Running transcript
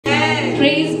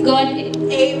Praise God.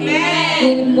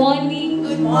 Amen. Good morning.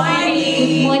 Good morning.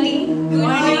 Good morning. Good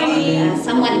morning.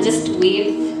 Someone just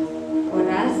wave for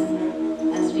us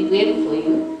as we wave for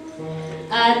you.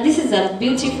 This is a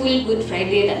beautiful Good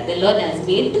Friday that the Lord has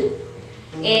made.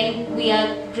 And we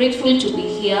are grateful to be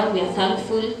here. We are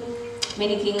thankful.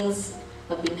 Many things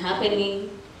have been happening.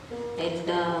 And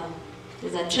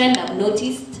there's a trend I've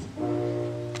noticed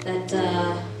that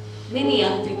many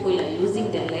young people are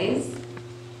losing their lives.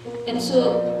 And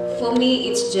so for me,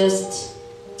 it's just,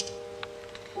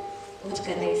 what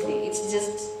can I say? It's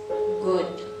just God.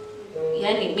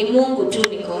 Yani, ni Mungu tu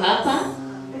niko hapa.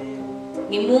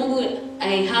 Ni Mungu,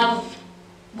 I have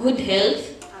good health.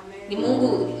 Ni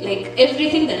Mungu, like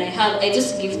everything that I have, I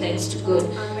just give thanks to God.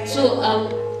 So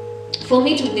for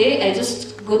me today, I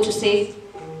just go to say,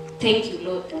 thank you,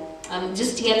 Lord. I'm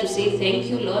just here to say thank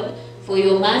you, Lord, for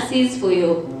your mercies, for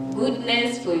your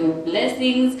goodness, for your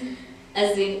blessings.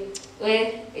 As in,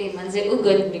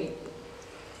 God me.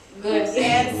 God.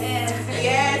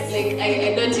 Yes. Like,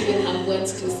 I don't even have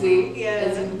words to say. Yeah.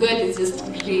 As in, God is just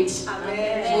great.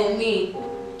 Amen. For me,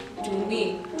 to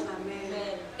me.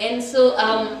 Amen. And so,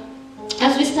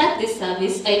 as we start this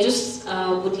service, I just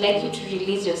would like you to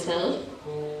release yourself.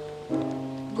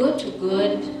 Go to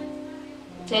God.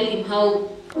 Tell Him how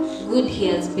good He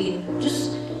has been.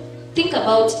 Just think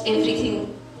about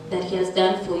everything that He has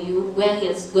done for you, where He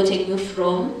has gotten you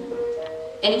from,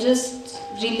 and just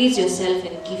release yourself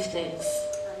and give thanks.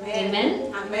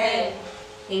 Amen? Amen.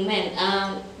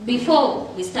 Amen. Before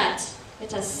we start,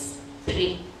 let us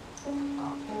pray.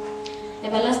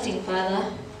 Everlasting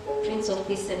Father, Prince of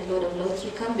Peace and Lord of Lords,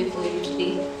 we come before you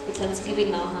today with thanksgiving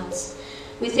in our hearts.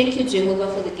 We thank you,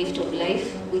 Jehovah, for the gift of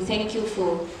life. We thank you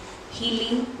for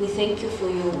healing. We thank you for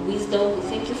your wisdom. We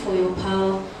thank you for your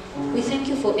power. We thank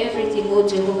you for everything, oh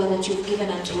Jehovah, that you've given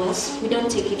unto us. We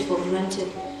don't take it for granted.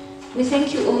 We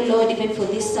thank you, oh Lord, even for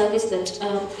this service that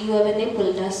you have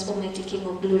enabled us, Almighty King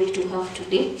of Glory, to have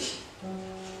today.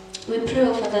 We pray,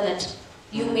 oh Father, that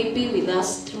you may be with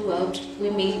us throughout. We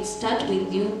may start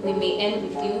with you, we may end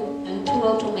with you, and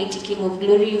throughout, Almighty King of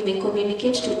Glory, you may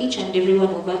communicate to each and every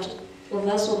one of us,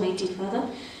 Almighty Father.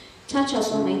 Touch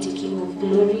us, Almighty King of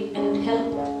Glory, and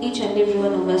help each and every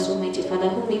one of us, Almighty Father,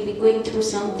 who may be going through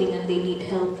something and they need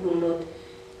help, oh Lord.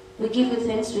 We give you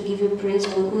thanks, we give you praise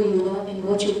for who you are and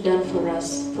what you've done for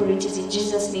us. For it is in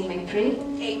Jesus' name I pray.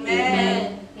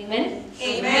 Amen. Amen.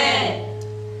 Amen.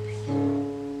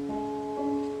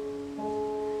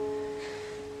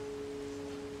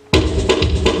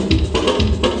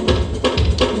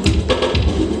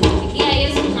 Yeah,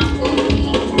 yes,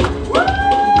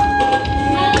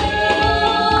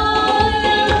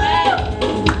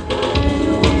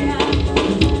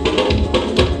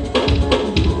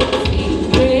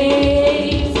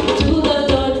 praise to the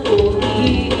Lord for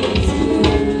He is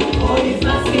good. For His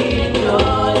mercy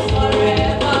endures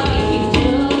forever.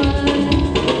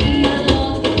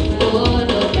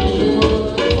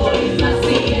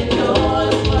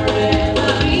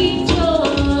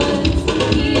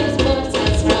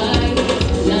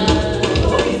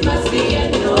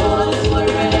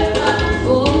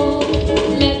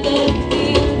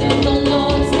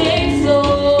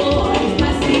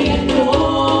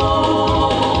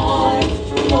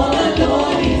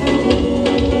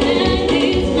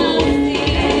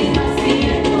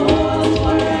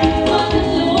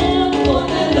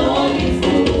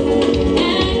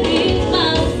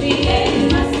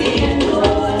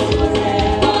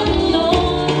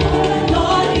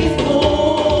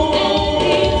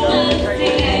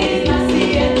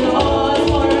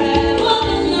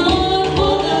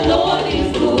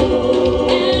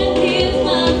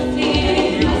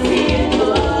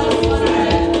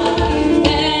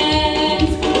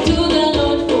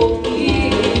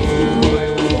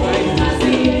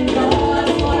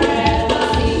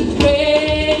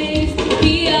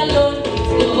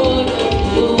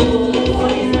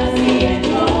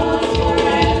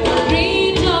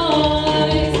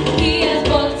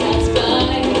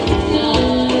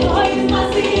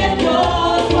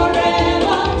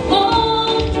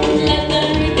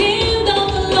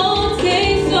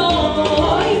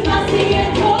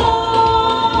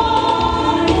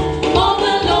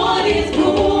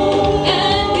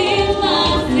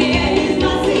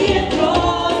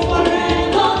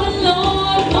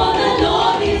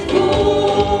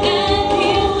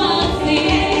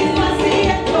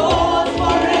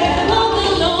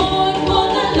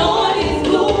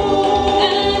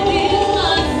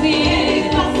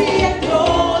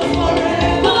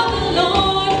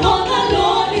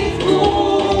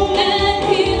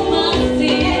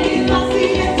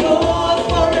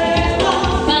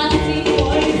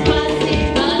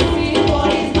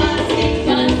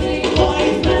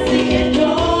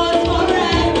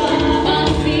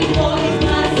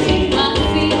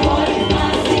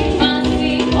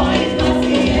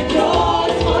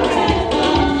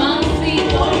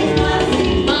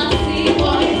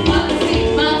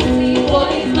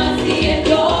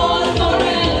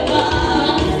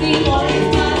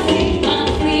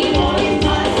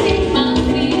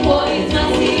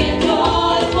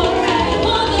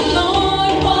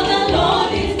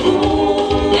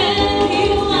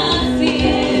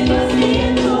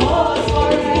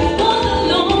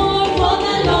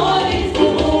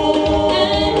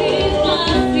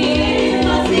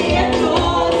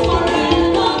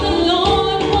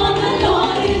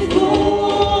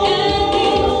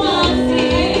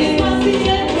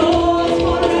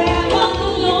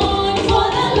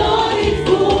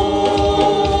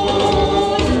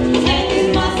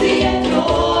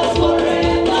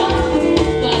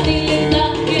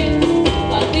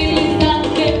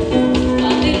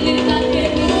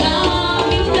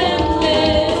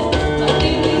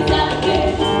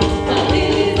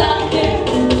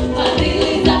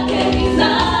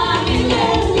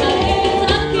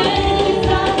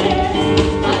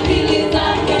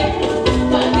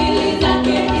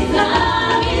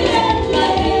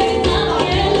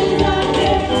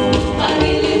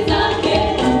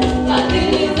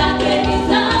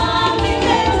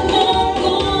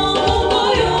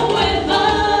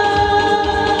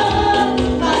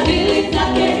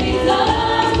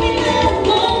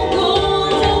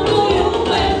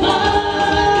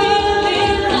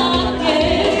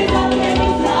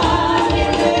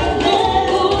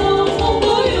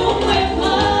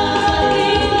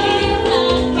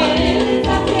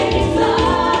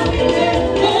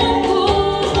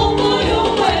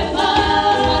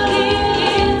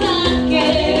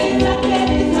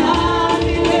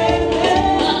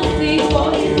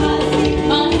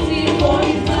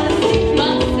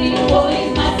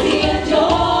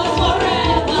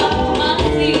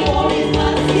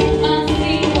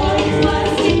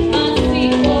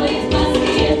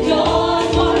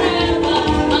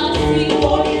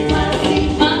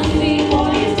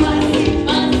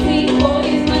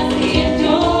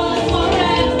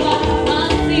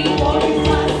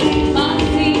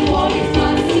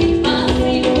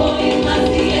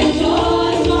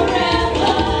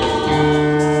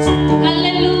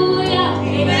 Hallelujah.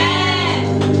 Amen.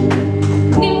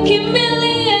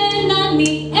 Nimkimbilie nani?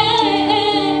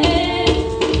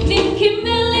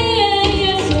 Nimkimbilie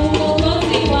Yesu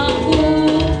Mwokozi wangu.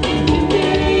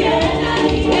 Nimkimbilie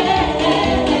nani?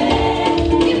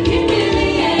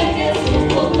 Nimkimbilie Yesu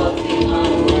Mwokozi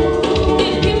wangu.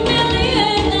 Nimkimbilie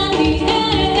nani?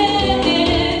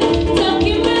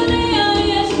 Tamkimbilia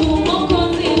Yesu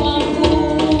Mwokozi wangu.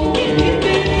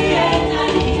 Nimkimbilie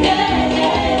nani? Nimkimbilie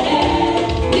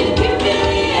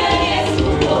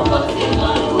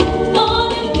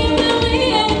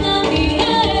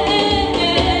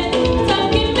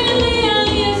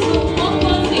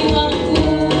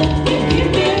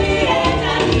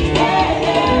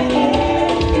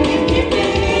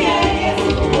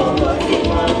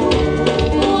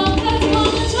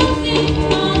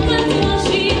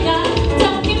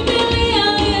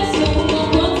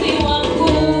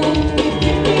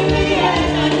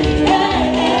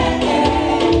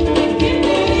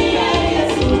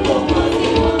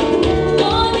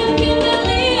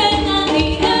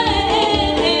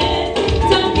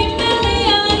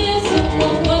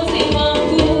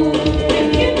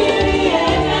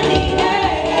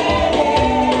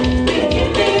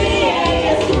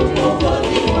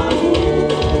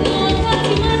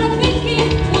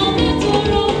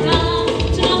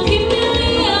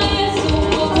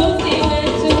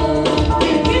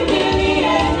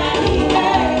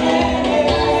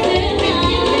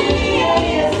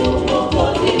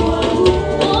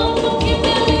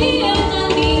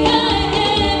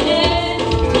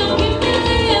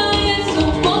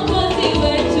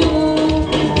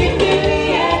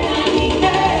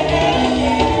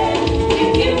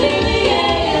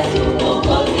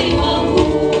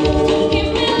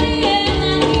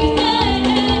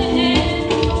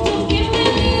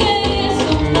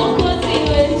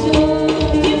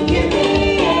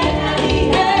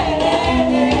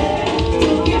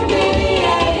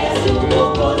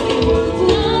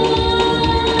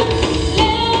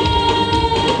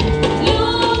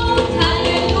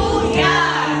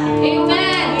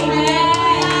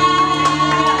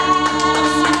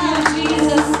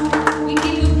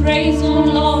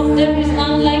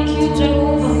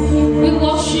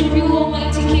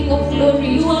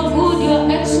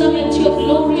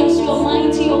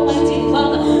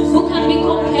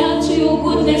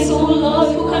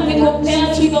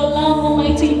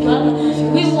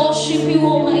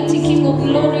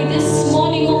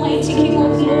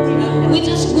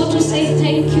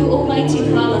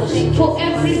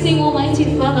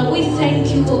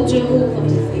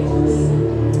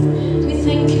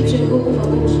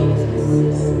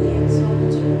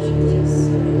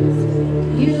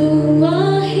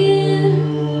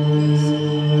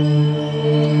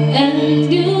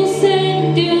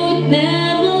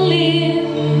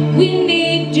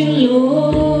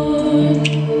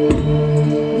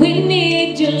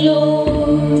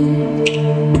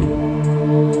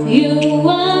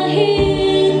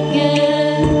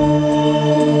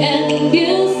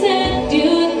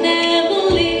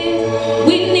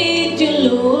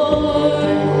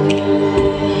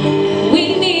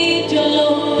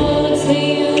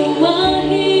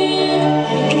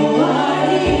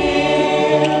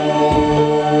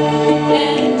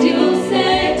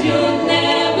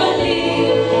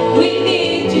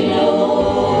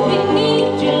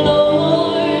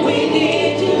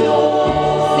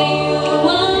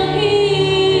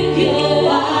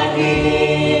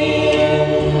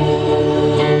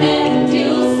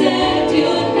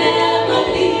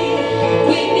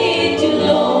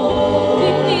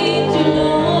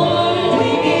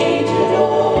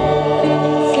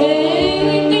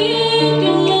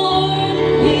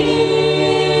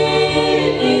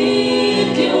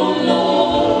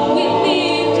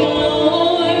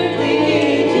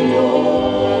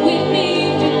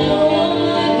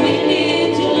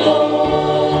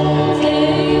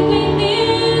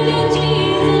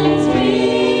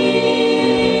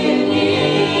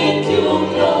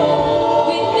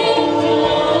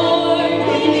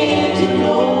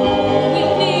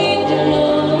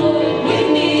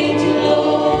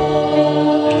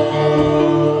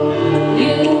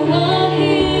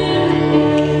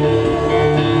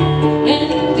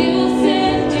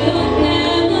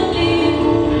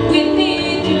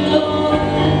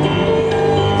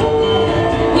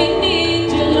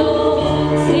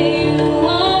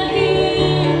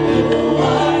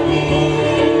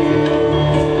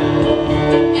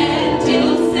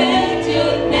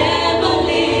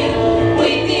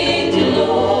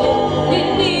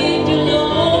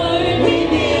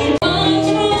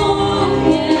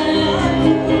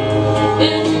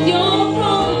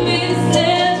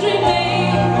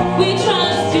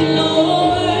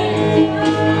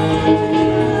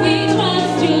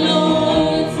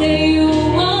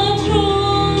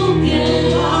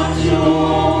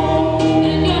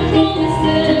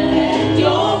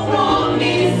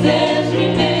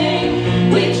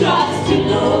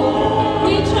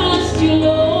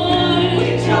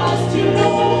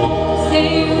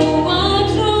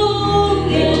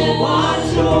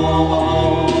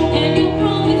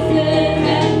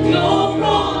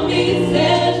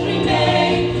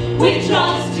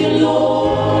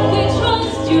Lord. We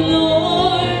trust you,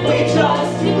 Lord. We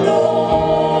trust you,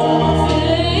 Lord.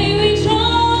 Say we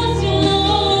trust you,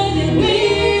 Lord. And We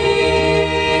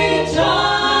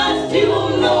trust you,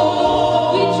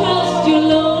 Lord. we trust you,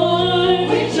 Lord.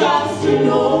 We trust you,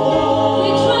 Lord. We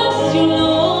trust you,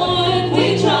 Lord. We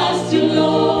trust you,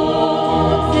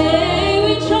 Lord. Say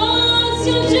we trust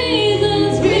you,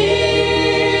 Jesus. We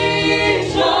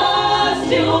trust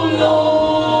you,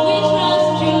 Lord. We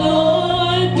trust you,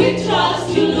 Lord. We trust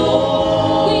you,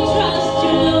 Lord. We trust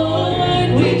you, Lord.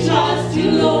 We trust you,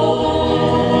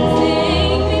 Lord. Say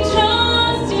we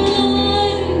trust you,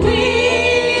 Lord. We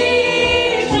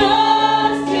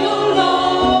trust you,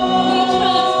 Lord. We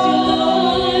trust you,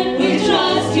 Lord. We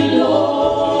trust you,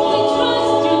 Lord. We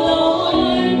trust you,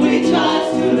 Lord. We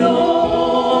trust you,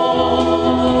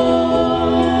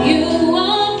 Lord. You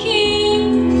are King,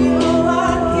 You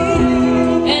are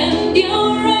King. and you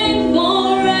reign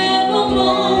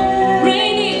forevermore.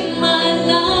 Reign in my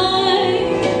life,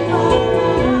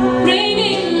 reign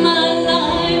in my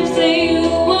life. Say you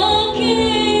are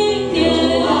King, You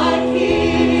yeah. are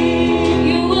King.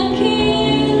 You are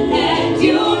King, And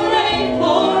you reign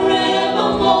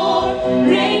forevermore.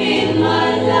 Reign in my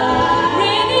life.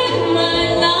 reign in my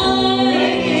life.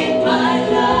 Reign in my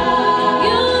life.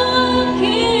 You are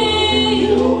King,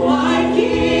 You are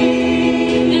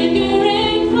King. and you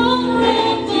reign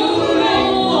And you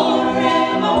reign forevermore.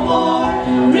 forevermore.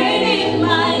 Reign in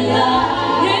my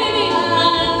life. Reign in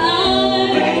my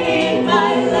life. Reign in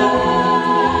my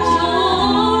life. So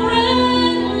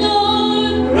reign,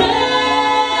 Lord,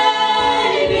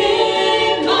 Reign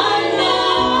in my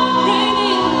life. reign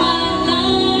in my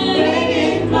life. Reign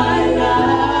in my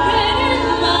life. Reign in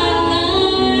my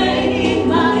life. Reign in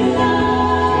my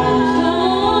life. So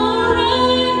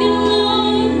reign,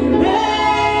 Lord,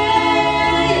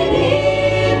 Reign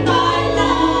in my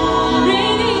life.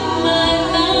 reign in my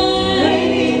life.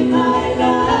 Reign in my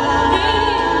life.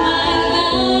 Reign in my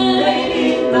life. Reign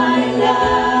in my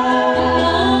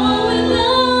Oh, we life.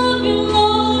 love you,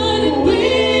 Lord. We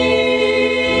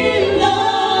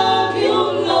love you,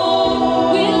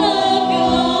 Lord. We love you,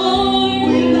 Lord.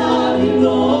 We love you,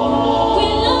 Lord. We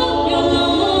love you,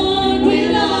 Lord. We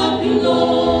love you,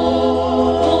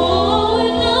 Lord. Oh, we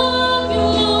love you,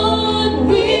 Lord.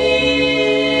 We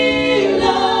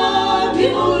love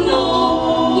you,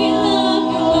 Lord. We love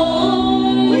you,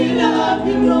 Lord. We love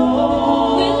you,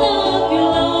 Lord. We love you,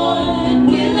 Lord.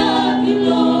 We love you,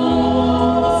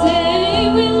 Lord.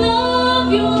 Say we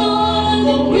love you,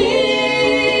 Lord. We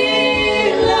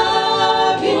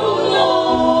love you,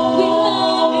 Lord. We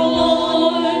love you,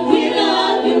 Lord. We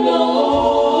love you,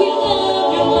 Lord. We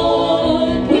love you,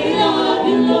 Lord. We love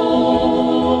you, Lord.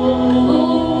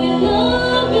 Oh, we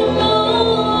love you,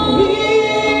 Lord. We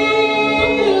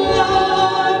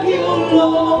love you,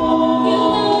 Lord. We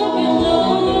love you,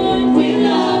 Lord. We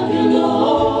love you,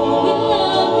 Lord. We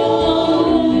love you,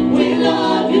 Lord. We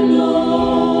love you,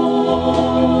 Lord.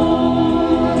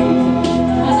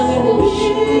 Father, we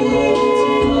worship you,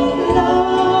 Lord.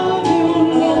 Love you,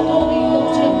 We adore you,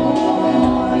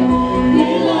 Jehovah. We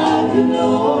love you. we love you,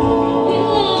 Lord. We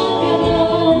love you,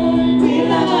 Lord. We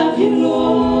love you,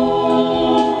 Lord.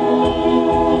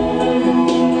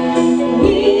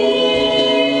 We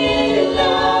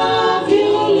love you,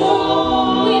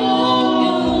 Lord. We love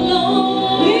you, Lord.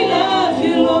 We love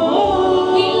you,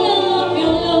 Lord. We love you,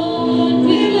 Lord.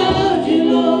 We love you,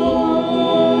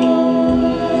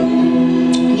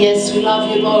 Lord. Yes, we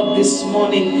love you, Lord, this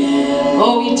morning.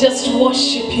 Oh, we just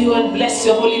worship you and bless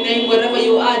your holy name wherever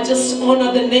you are. Just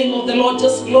honor the name of the Lord.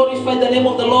 Just glorify the name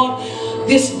of the Lord.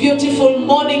 This beautiful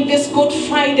morning, this Good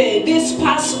Friday, this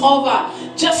Passover.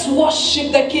 Just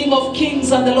worship the King of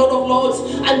Kings and the Lord of Lords,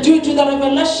 and due to the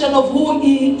revelation of who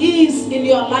He is in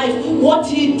your life, what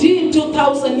He did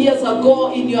 2,000 years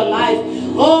ago in your life.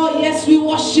 Oh yes, we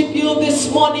worship you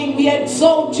this morning. We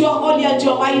exalt your holy and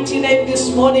your mighty name this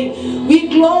morning. We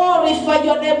glorify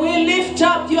your name. We lift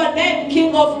up your name,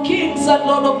 King of Kings and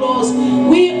Lord of Lords.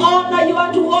 We honor you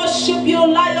and worship you,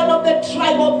 Lion of the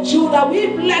tribe of Judah. We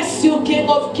bless you, King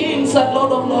of Kings and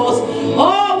Lord of Lords.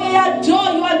 Oh, we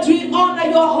adore you and we honor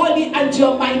your holy and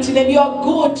your mighty name. Your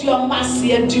good, your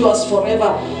mercy endures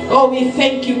forever. Oh, we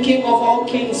thank you, King of all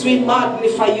kings. We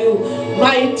magnify you,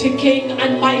 mighty King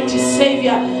and mighty Savior.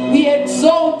 We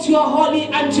exalt your holy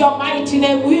and your mighty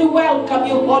name. We welcome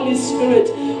you, Holy Spirit.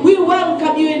 We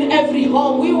welcome you in every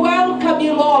home. We welcome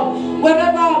you, Lord.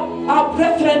 wherever our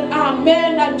brethren are,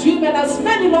 men and women, as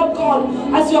many, Lord God,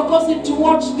 as you're causing to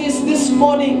watch this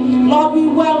morning. Lord, we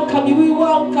welcome you,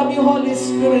 Holy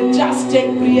Spirit. Just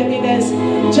take preeminence,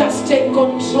 just take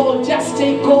control, just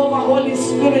take over, Holy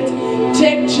Spirit.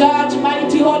 Take charge,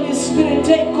 mighty Holy Spirit.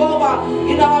 Take over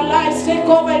in our lives, take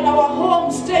over in our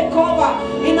homes, take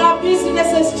over in our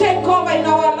businesses, take over in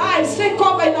our lives, take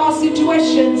over in our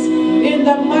situations, in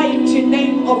the mighty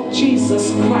name of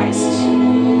Jesus Christ.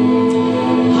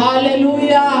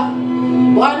 Hallelujah.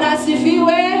 Bwana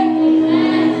asifiwe.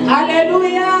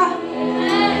 Hallelujah.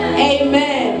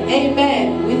 Amen.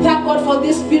 Amen. We thank God for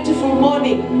this beautiful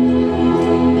morning.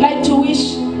 I'd like to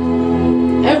wish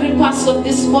every person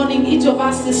this morning, each of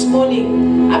us this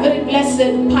morning, a very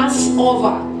blessed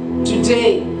Passover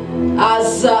today.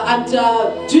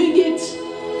 Doing it,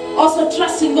 also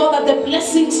trusting God that the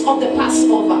blessings of the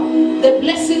Passover, the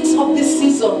blessings of this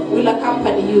season will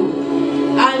accompany you.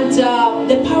 And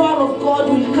the power of God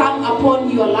will come upon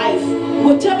your life.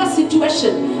 Whatever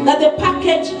situation, that the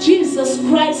package Jesus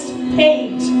Christ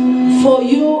paid for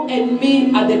you and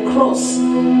me at the cross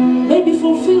may be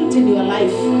fulfilled in your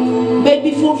life, may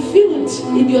be fulfilled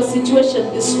in your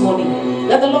situation this morning.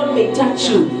 That the Lord may touch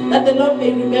you, that the Lord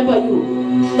may remember you,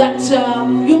 that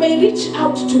you may reach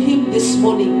out to Him this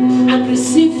morning and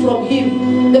receive from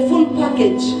Him the full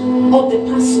package of the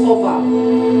Passover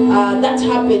that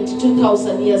happened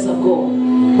 2,000 years ago.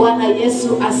 Bwana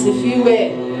Yesu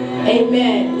asifiwe.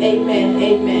 Amen, amen,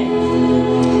 amen.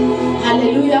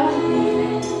 Hallelujah.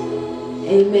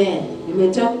 Amen. You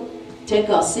may take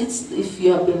our seats if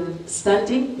you have been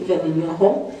standing, even in your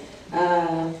home.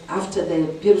 After the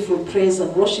beautiful praise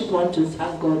and worship, I want to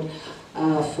thank God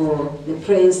for the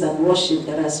praise and worship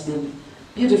that has been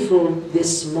beautiful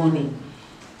this morning.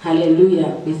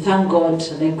 Hallelujah. We thank God,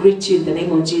 and I greet you in the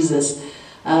name of Jesus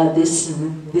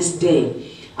this day.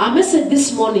 Our message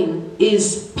this morning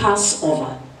is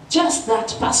Passover. Just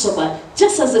that, Passover.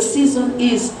 Just as the season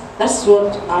is, that's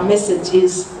what our message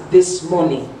is this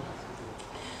morning.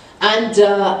 And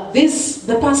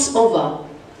the Passover,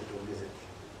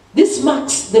 this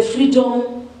marks the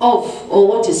freedom of, or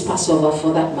what is Passover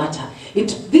for that matter?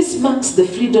 This marks the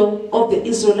freedom of the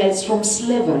Israelites from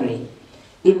slavery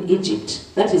in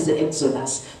Egypt. That is the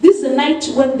Exodus. This is the night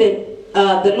when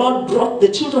the Lord brought the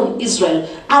children of Israel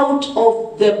out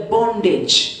of the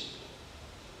bondage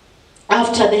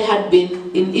after they had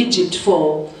been in Egypt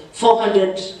for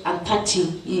 430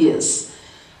 years.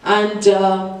 And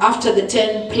after the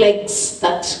 10 plagues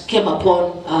that came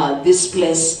upon this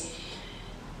place,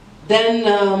 then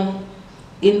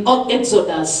in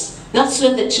Exodus, that's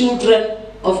when the children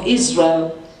of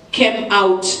Israel came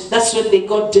out. That's when they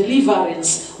got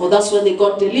deliverance, or that's when they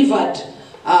got delivered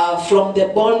from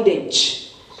the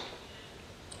bondage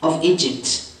of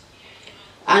Egypt.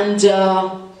 And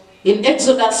in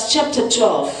Exodus chapter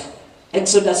 12,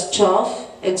 Exodus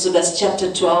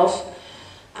chapter 12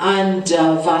 and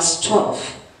verse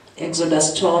 12.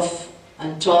 Exodus 12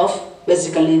 and 12.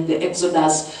 Basically, the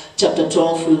Exodus chapter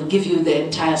 12 will give you the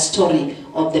entire story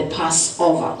of the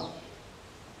Passover.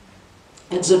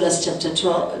 Exodus chapter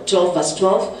 12 verse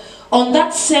 12. On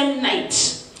that same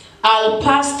night, I'll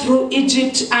pass through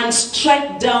Egypt and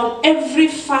strike down every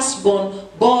firstborn,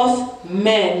 both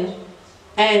men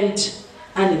and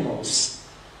animals.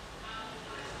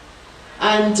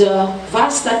 And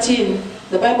verse 13,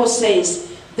 the Bible says,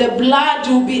 the blood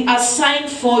will be a sign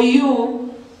for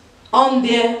you on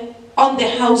the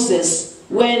houses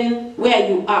where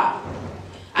you are.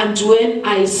 And when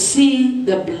I see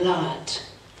the blood,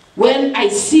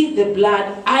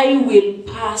 I will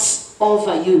pass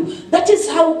over you. That is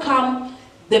how come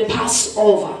the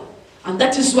Passover. And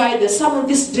that is why the sermon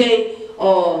this day,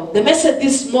 or the message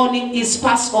this morning, is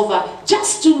Passover.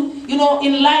 Just to,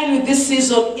 in line with this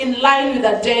season, in line with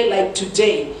a day like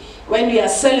today, when we are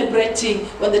celebrating,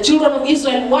 when the children of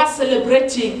Israel were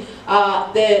celebrating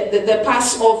the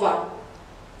Passover,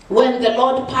 when the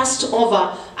Lord passed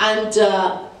over and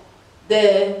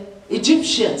the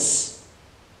Egyptians,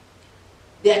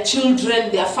 their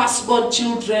children, their firstborn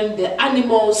children, their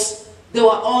animals, they were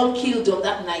all killed on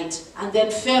that night. And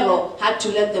then Pharaoh had to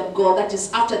let them go. That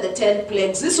is after the 10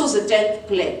 plagues. This was the 10th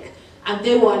plague. And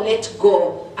they were let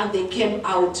go, and they came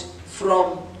out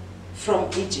from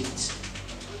Egypt.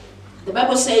 The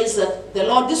Bible says that the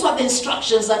Lord, these were the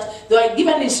instructions that they were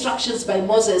given instructions by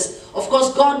Moses. Of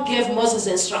course, God gave Moses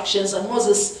instructions, and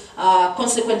Moses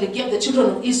consequently gave the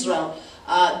children of Israel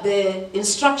the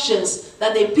instructions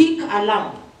that they pick a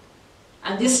lamb.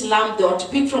 And this lamb, they were to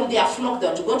pick from their flock. They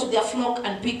were to go to their flock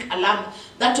and pick a lamb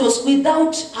that was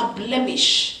without a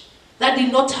blemish, that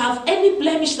did not have any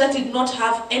blemish, that did not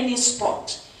have any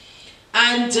spot.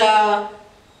 And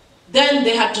then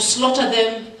they had to slaughter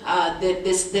them,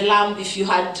 the lamb. If you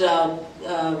had,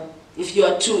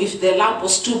 if the lamb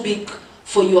was too big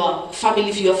for your family,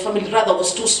 if your family rather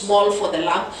was too small for the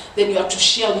lamb, then you had to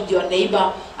share with your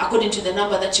neighbor according to the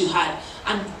number that you had.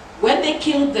 And when they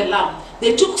killed the lamb,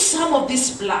 they took some of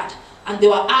this blood, and they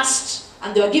were asked,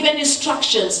 and they were given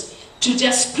instructions to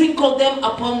just sprinkle them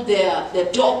upon the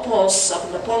doorposts,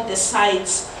 upon the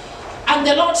sides. And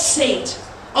the Lord said,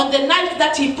 on the night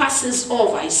that he passes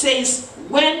over, he says,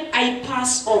 when I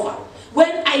pass over,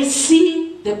 when I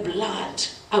see the blood,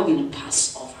 I will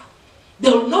pass over.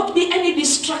 There will not be any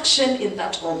destruction in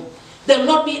that home. There will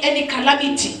not be any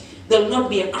calamity. There will not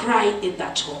be a cry in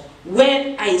that home.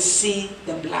 When I see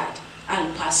the blood,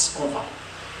 I'll pass over.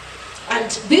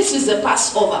 And this is the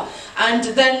Passover. And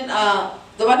then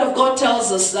the word of God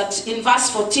tells us that in verse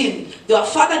 14, they were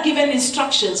further given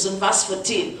instructions in verse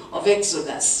 14 of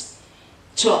Exodus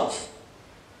 12.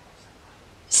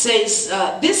 Says,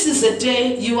 this is the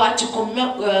day you are to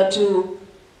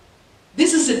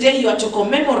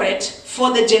commemorate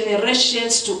for the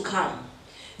generations to come.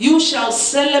 You shall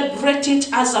celebrate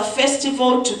it as a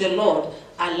festival to the Lord,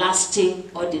 a lasting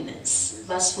ordinance.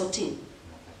 Verse 14.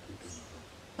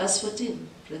 Verse 14,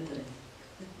 brethren.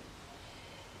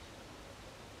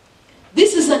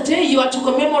 This is a day you are to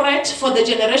commemorate for the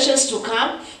generations to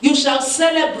come. You shall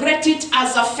celebrate it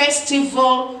as a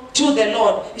festival to the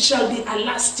Lord. It shall be a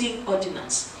lasting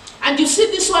ordinance. And you see,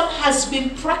 this one has been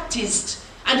practiced,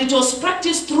 and it was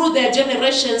practiced through their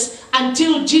generations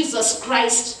until Jesus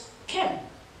Christ came.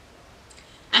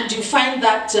 And you find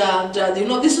that,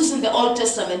 this was in the Old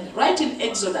Testament, right in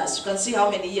Exodus. You can see how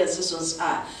many years this was.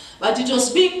 But it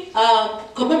was being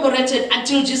commemorated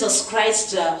until Jesus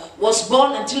Christ was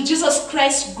born, until Jesus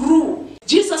Christ grew.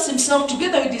 Jesus himself,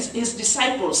 together with his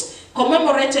disciples,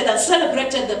 commemorated and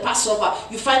celebrated the Passover.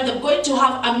 You find them going to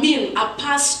have a meal, a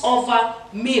Passover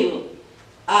meal,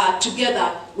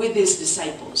 together with his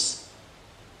disciples.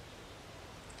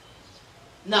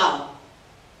 Now,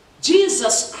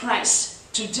 Jesus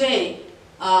Christ, today,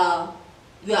 we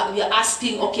are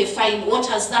asking, okay, fine, what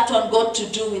has that one got to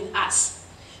do with us?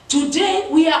 Today,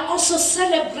 we are also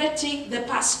celebrating the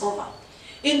Passover.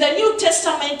 In the New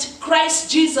Testament,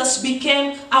 Christ Jesus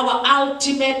became our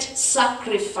ultimate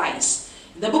sacrifice.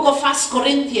 In the book of 1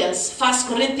 Corinthians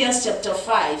chapter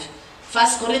 5,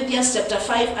 1 Corinthians chapter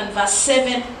 5 and verse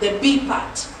 7, the B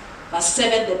part. Verse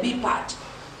 7, the B part.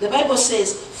 The Bible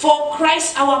says, for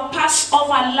Christ our Passover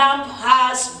lamb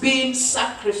has been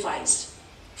sacrificed.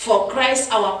 For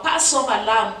Christ our Passover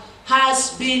lamb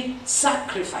has been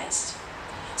sacrificed.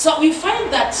 So we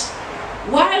find that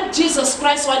while Jesus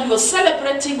Christ, while they were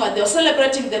celebrating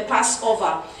the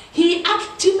Passover, he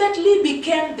ultimately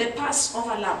became the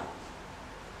Passover lamb.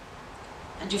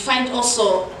 And you find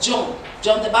also John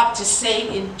the Baptist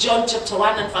saying in John chapter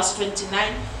 1 and verse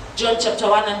 29, John chapter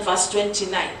 1 and verse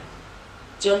 29,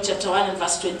 John chapter 1 and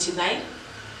verse 29,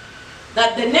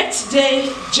 that the next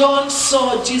day John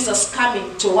saw Jesus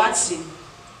coming towards him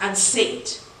and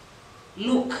said,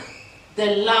 look, the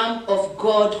Lamb of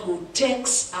God who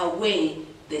takes away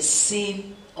the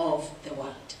sin of the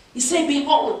world. He said,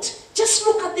 behold, just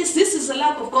look at this. This is the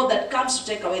Lamb of God that comes to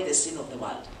take away the sin of the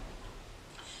world.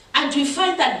 And we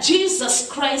find that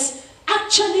Jesus Christ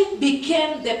actually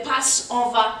became the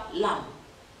Passover lamb.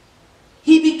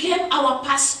 He became our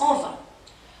Passover.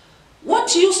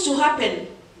 What used to happen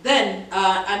then,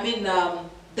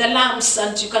 the lambs,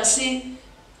 and you can see,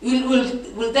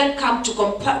 will then come to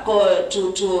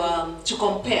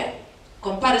compare.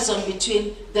 Comparison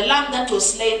between the lamb that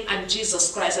was slain and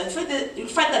Jesus Christ. And you'll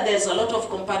find that there's a lot of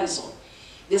comparison.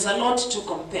 There's a lot to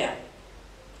compare.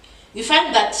 You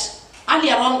find that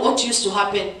earlier on what used to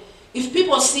happen, if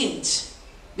people sinned,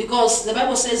 because the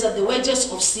Bible says that the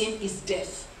wages of sin is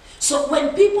death. So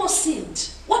when people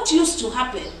sinned, what used to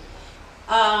happen?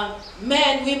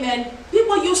 Men, women,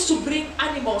 people used to bring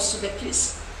animals to the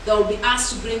priest. They would be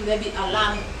asked to bring maybe a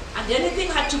lamb, and anything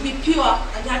had to be pure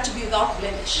and had to be without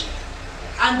blemish.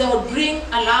 And they would bring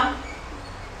a lamb,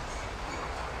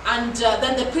 and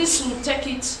then the priest would take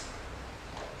it,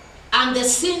 and the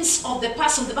sins of the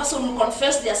person will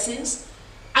confess their sins,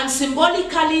 and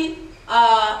symbolically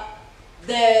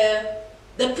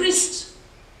the priest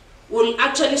will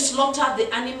actually slaughter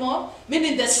the animal,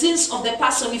 meaning the sins of the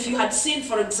person. If you had sinned,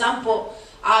 for example,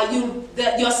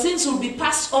 your sins will be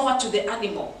passed over to the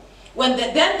animal. Then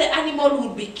the animal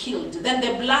will be killed, then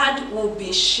the blood will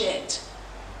be shed.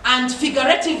 And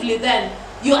figuratively then,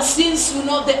 your sins,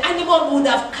 the animal would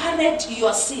have carried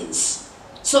your sins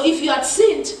So if you had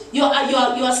sinned,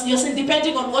 your sin,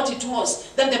 depending on what it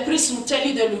was, then the priest will tell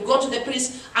you, then you go to the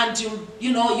priest and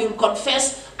you'll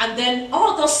confess, and then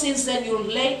all those sins, then you'll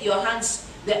lay your hands,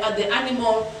 the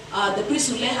animal, the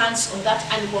priest will lay hands on that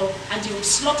animal, and you will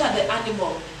slaughter the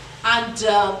animal, and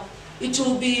it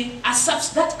will be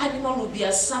that animal will be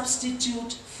a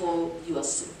substitute for your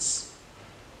sins.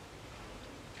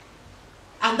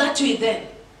 And that way then,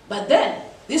 but then,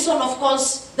 this one, of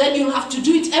course, then you'll have to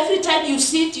do it every time you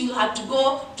see it. You'll have to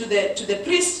go to the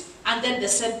priest, and then the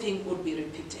same thing would be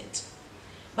repeated.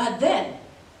 But then,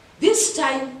 this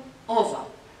time over,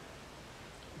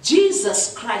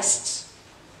 Jesus Christ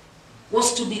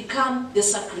was to become the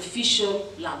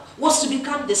sacrificial lamb, was to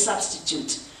become the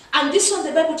substitute. And this one,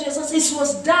 the Bible tells us, it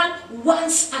was done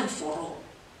once and for all.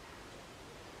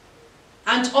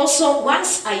 And also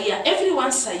once a year, every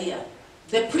once a year,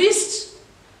 the priest,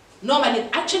 normally,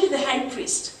 actually the high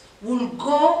priest, will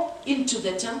go into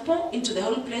the temple, into the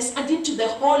holy place, and into the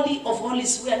Holy of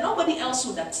Holies, where nobody else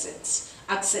would access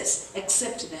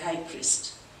except the high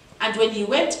priest. And when he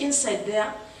went inside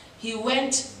there, he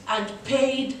went and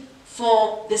paid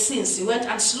for the sins. He went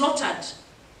and slaughtered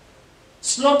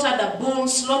a bull,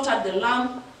 slaughtered the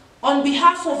lamb, on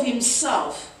behalf of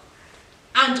himself,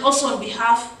 and also on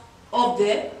behalf of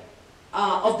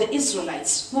the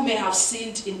Israelites, who may have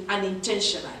sinned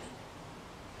unintentionally.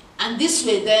 And this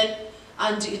way then,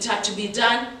 and it had to be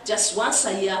done just once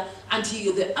a year, and he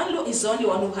is the only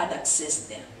one who had access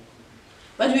there.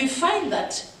 But we find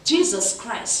that Jesus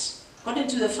Christ, according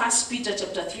to the 1 Peter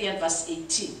chapter 3 and verse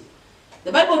 18,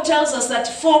 the Bible tells us that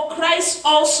for Christ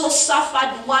also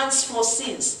suffered once for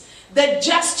sins, the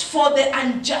just for the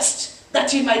unjust,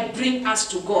 that he might bring us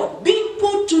to God, being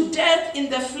put to death in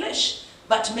the flesh,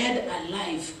 but made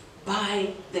alive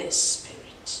by the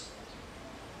Spirit.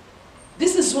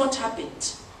 This is what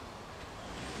happened.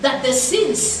 That the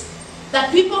sins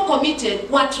that people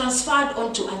committed were transferred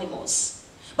onto animals.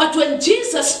 But when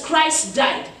Jesus Christ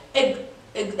died,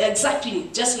 exactly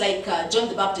just like John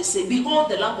the Baptist said, behold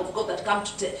the Lamb of God that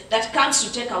comes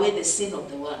to take away the sin of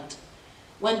the world.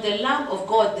 When the Lamb of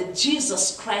God, the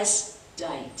Jesus Christ,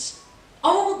 died,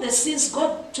 all the sins,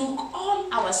 God took all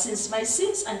our sins, my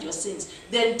sins and your sins,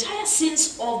 the entire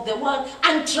sins of the world,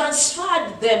 and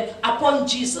transferred them upon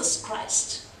Jesus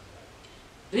Christ.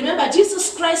 Remember,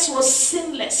 Jesus Christ was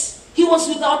sinless. He was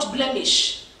without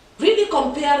blemish, really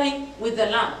comparing with the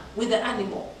lamb, with the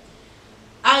animal.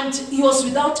 And he was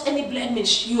without any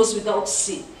blemish. He was without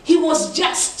sin. He was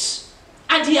just,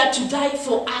 and he had to die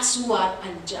for us who are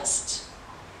unjust.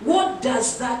 What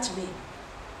does that mean?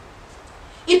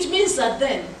 It means that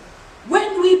then,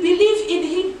 when we believe in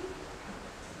him,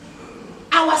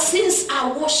 our sins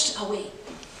are washed away.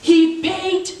 He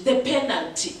paid the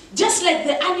penalty, just like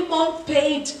the animal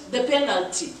paid the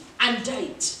penalty and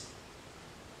died.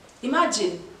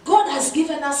 Imagine, God has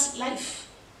given us life.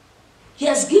 He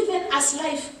has given us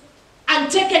life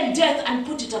and taken death and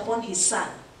put it upon his Son,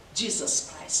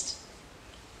 Jesus Christ.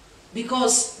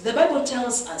 Because the Bible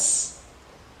tells us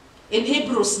in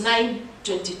Hebrews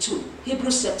 9:22,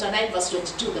 Hebrews chapter 9 verse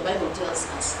 22, the Bible tells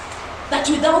us that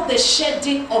without the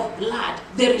shedding of blood,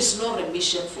 there is no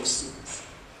remission for sins.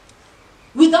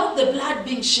 Without the blood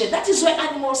being shed, that is why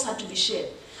animals had to be shed.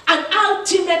 And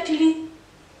ultimately,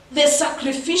 the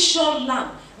sacrificial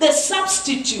lamb, the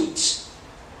substitute,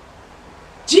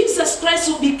 Jesus Christ,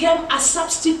 who became a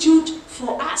substitute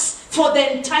for us, for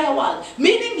the entire world,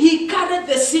 meaning he carried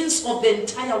the sins of the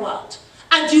entire world.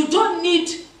 And you don't need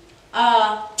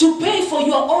to pay for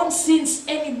your own sins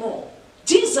anymore.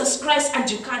 Jesus Christ, and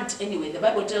you can't anyway. The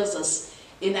Bible tells us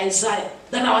in Isaiah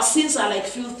that our sins are like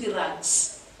filthy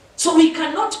rags. So we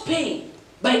cannot pay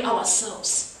by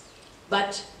ourselves.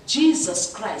 But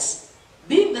Jesus Christ,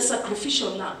 being the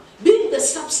sacrificial lamb, being the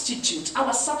substitute,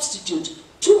 our substitute,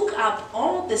 took up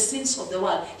all the sins of the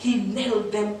world. He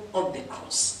nailed them on the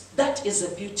cross. That is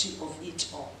the beauty of it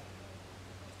all.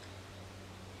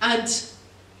 And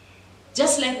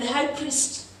just like the high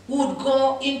priest who would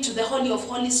go into the Holy of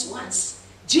Holies once,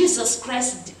 Jesus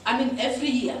Christ, every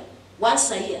year, once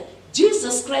a year,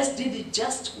 Jesus Christ did it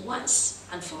just once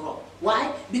and for all.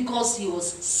 Why? Because he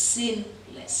was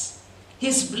sinless.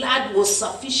 His blood was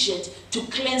sufficient to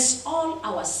cleanse all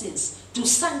our sins, to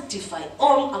sanctify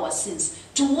all our sins,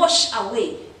 to wash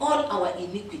away all our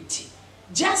iniquity.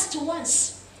 Just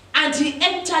once. And he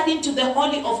entered into the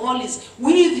Holy of Holies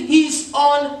with his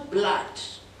own blood.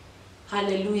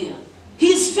 Hallelujah.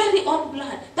 His very own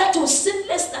blood. That was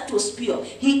sinless, that was pure.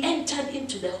 He entered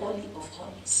into the Holy of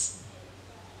Holies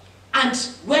and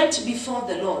went before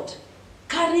the Lord,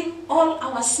 carrying all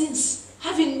our sins,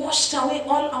 having washed away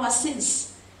all our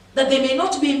sins. that they may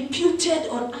not be imputed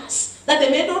on us, that they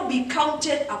may not be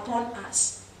counted upon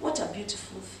us. What a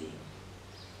beautiful thing.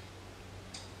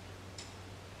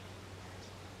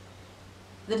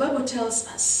 The Bible tells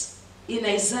us in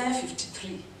Isaiah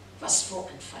 53, verse 4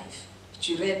 and 5, which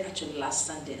we read actually last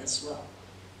Sunday as well.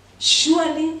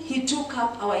 Surely he took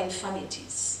up our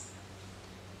infirmities.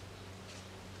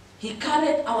 He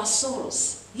carried our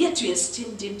sorrows, yet we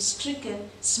esteemed him stricken,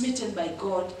 smitten by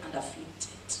God, and afflicted.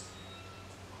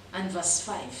 And verse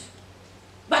 5,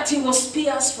 but he was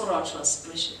pierced for our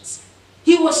transgressions.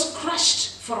 He was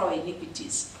crushed for our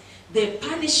iniquities. The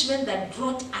punishment that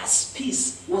brought us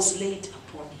peace was laid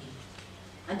upon him.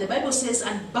 And the Bible says,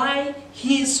 and by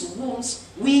his wounds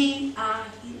we are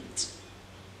healed.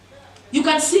 You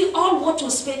can see all what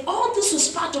was paid. All this was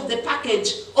part of the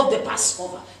package of the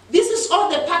Passover. This is all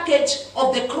the package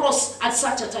of the cross at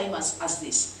such a time as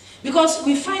this. Because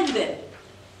we find them.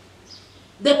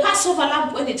 The Passover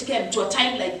lamb, when it came to a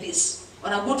time like this,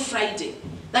 on a Good Friday,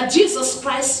 that Jesus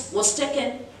Christ was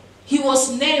taken, he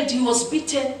was nailed, he was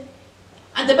beaten.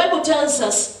 And the Bible tells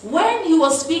us, when he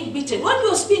was being beaten, when he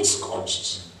was being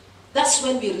scourged, that's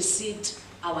when we received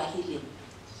our healing.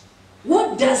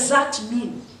 What does that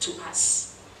mean to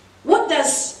us? What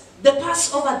does the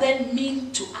Passover then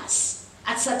mean to us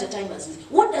at such a time as this?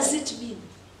 What does it mean?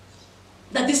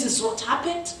 That this is what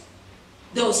happened?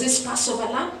 There was this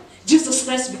Passover lamb. Jesus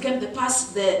Christ became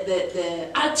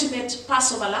the ultimate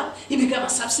Passover lamb. He became a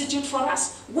substitute for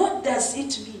us. What does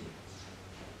it mean?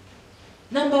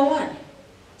 Number one,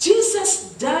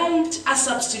 Jesus died a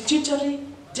substitutory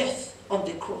death on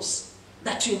the cross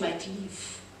that we might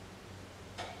live.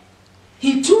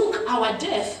 He took our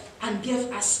death and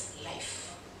gave us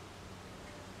life.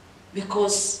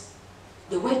 Because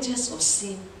the wages of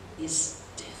sin is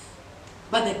death.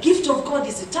 But the gift of God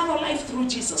is eternal life through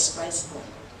Jesus Christ.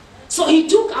 So he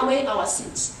took away our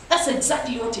sins. That's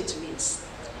exactly what it means.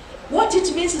 What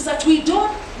it means is that we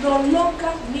don't no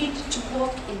longer need to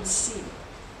walk in sin.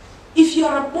 If you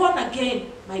are born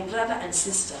again, my brother and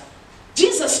sister,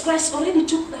 Jesus Christ already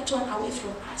took that one away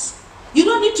from us. You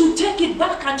don't need to take it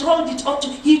back and hold it on to.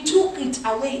 He took it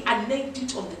away and nailed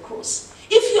it on the cross.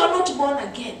 If you are not born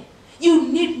again,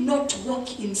 you need not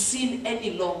walk in sin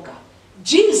any longer.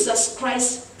 Jesus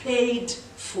Christ paid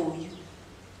for you.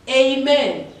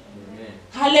 Amen. Amen.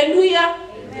 Hallelujah.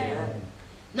 Amen.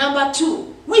 Number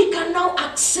two, we can now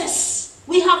access.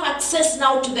 We have access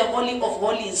now to the Holy of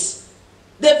Holies.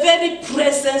 The very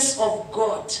presence of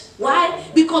God. Why?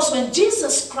 Because when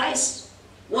Jesus Christ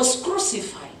was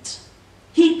crucified,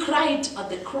 he cried at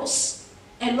the cross,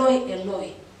 Eloi,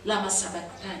 Eloi, lama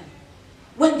sabachthani.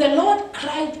 When the Lord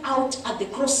cried out at the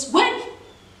cross, when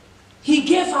he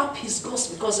gave up his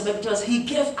ghost, because the Bible tells us he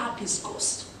gave up his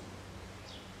ghost,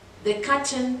 the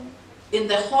curtain in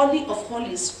the Holy of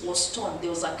Holies was torn.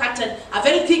 There was a curtain, a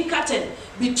very thick curtain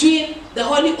between the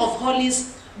Holy of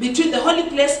Holies, between the holy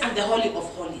place and the Holy of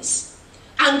Holies.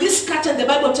 And this curtain, the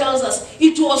Bible tells us,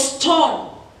 it was torn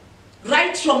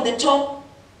right from the top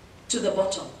to the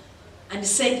bottom. And he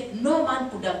said, no man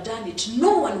could have done it.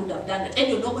 No one would have done it.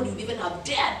 And nobody would even have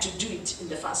dared to do it in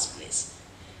the first place.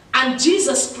 And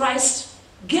Jesus Christ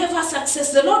gave us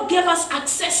access. The Lord gave us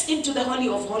access into the Holy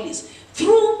of Holies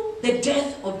through the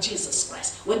death of Jesus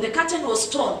Christ. When the curtain was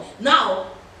torn, now,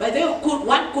 by the way,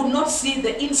 one could not see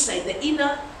the inside, the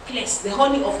inner place, the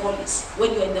Holy of Holies,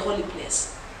 when you're in the holy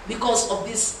place, because of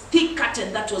this thick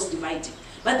curtain that was dividing.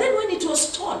 But then when it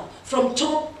was torn from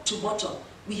top to bottom,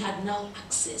 we had now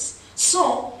access.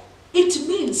 So it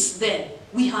means then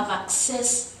we have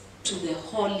access to the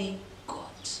Holy God.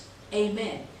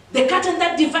 Amen. The curtain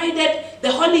that divided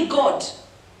the Holy God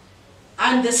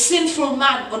and the sinful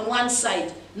man on one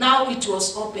side, now it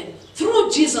was open.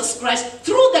 Through Jesus Christ,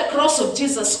 through the cross of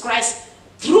Jesus Christ,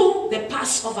 through the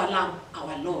Passover lamb,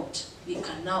 our Lord, we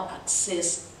can now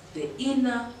access the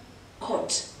inner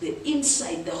court, the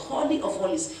inside, the Holy of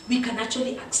Holies. We can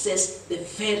actually access the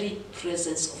very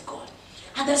presence of God.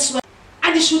 And that's why,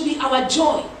 and it should be our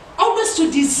joy, always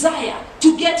to desire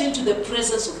to get into the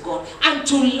presence of God and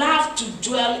to love to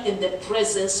dwell in the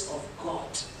presence of God.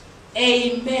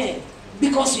 Amen.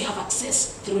 Because we have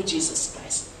access through Jesus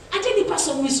Christ. And any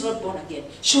person who is not born again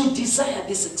should desire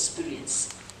this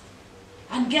experience.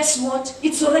 And guess what?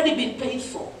 It's already been paid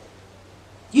for.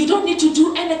 You don't need to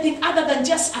do anything other than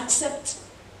just accept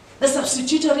the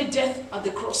substitutory death of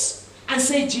the cross and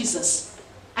say, Jesus,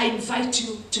 I invite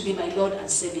you to be my Lord and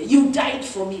Savior. You died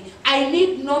for me. I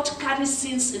need not carry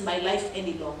sins in my life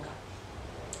any longer.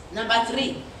 Number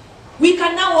three, we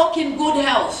can now walk in good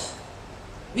health.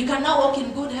 We can now walk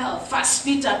in good health. 1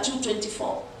 Peter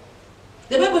 2:24.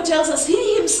 The Bible tells us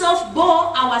he himself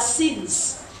bore our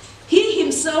sins He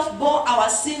himself bore our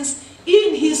sins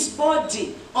in his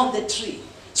body on the tree,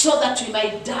 so that we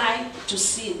might die to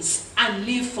sins and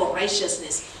live for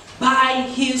righteousness. By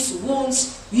his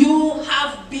wounds you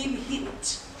have been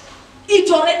healed. It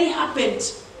already happened,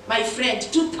 my friend,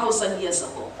 2,000 years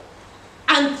ago.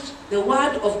 And the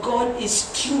word of God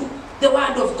is true. The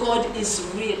word of God is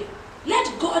real.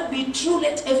 Let God be true,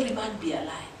 let every man be a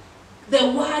lie. The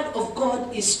word of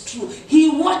God is true. He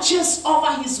watches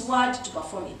over his word to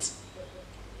perform it.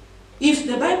 If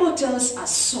the Bible tells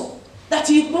us so, that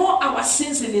he bore our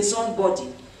sins in his own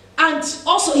body, and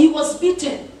also he was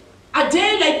beaten, a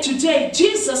day like today,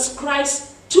 Jesus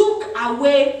Christ took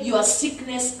away your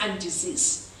sickness and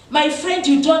disease. My friend,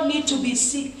 you don't need to be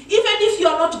sick. Even if you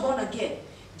are not born again,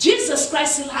 Jesus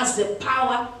Christ still has the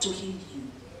power to heal you.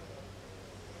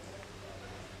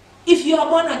 If you are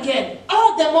born again,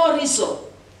 all the more reason,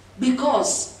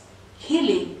 because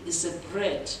healing is the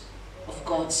bread of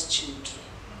God's children.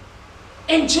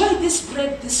 Enjoy this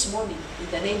bread this morning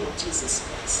in the name of Jesus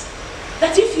Christ.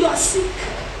 That if you are sick,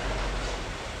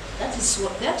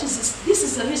 this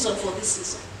is the reason for this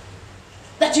season.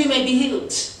 That you may be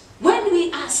healed. When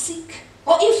we are sick,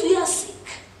 or if we are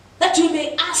sick, that you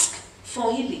may ask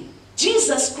for healing.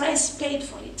 Jesus Christ paid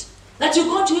for it. That you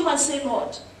go to him and say,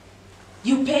 Lord,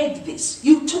 you paid this.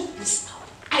 You took this out.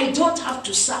 I don't have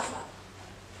to suffer.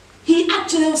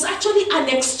 There was actually an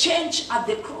exchange at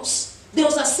the cross. There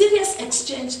was a serious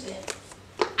exchange there.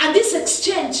 And this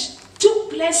exchange took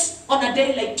place on a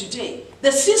day like today.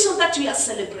 The season that we are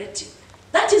celebrating.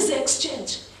 That is the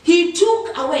exchange. He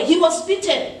took away. He was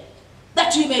beaten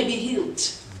that we may be healed.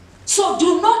 So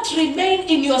do not remain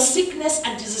in your sickness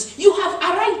and disease. You have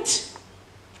a right.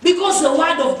 Because the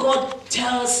word of God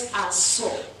tells us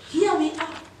so. Here we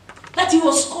are. That he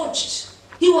was scourged.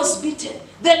 He was beaten.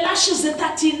 The lashes, the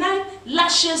 39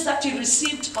 lashes that he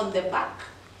received on the back.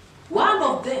 One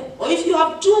of them, or if you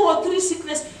have 2 or 3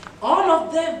 sickness, all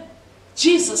of them,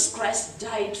 Jesus Christ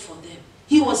died for them.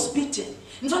 He was beaten.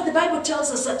 In fact, the Bible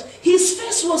tells us that his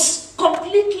face was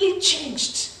completely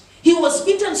changed. He was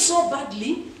beaten so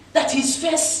badly that his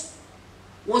face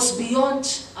was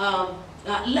beyond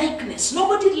likeness.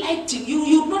 Nobody liked him.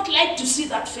 You would not like to see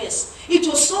that face. It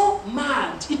was so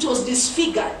marred. It was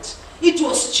disfigured. It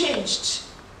was changed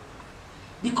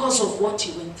because of what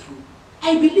he went through.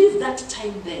 I believe that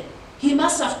time there, he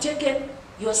must have taken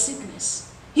your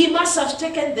sickness. He must have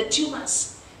taken the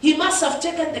tumors. He must have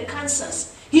taken the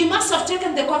cancers. He must have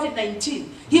taken the COVID-19.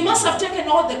 He must have taken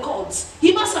all the colds.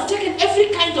 He must have taken every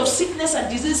kind of sickness and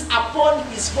disease upon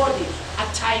his body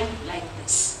at a time like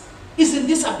this. Isn't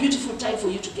this a beautiful time for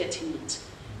you to get healed?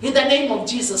 In the name of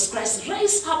Jesus Christ,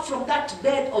 rise up from that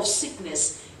bed of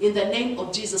sickness in the name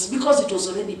of Jesus, because it was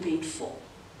already paid for.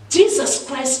 Jesus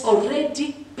Christ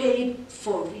already paid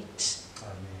for it.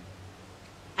 Amen.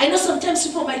 I know sometimes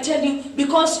people might tell you,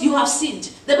 because you have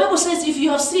sinned. The Bible says if you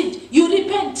have sinned, you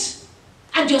repent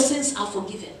and your sins are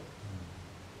forgiven.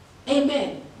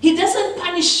 Amen. He doesn't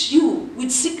punish you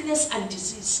with sickness and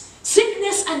disease.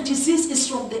 Sickness and disease is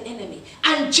from the enemy.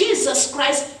 And Jesus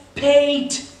Christ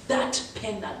paid that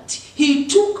penalty. He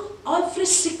took every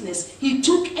sickness. He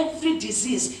took every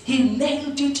disease. He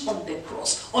nailed it on the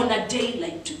cross on a day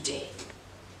like today.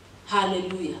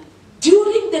 Hallelujah.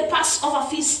 During the Passover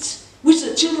feast, which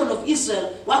the children of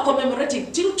Israel were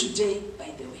commemorating till today,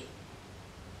 by the way.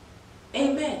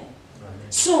 Amen.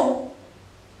 So,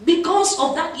 because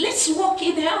of that, let's walk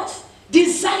in health.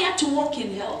 Desire to walk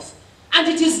in health. And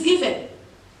it is given.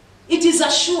 It is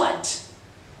assured.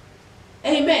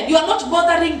 Amen. You are not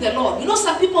bothering the Lord. You know,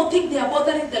 some people think they are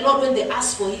bothering the Lord when they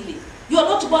ask for healing. You are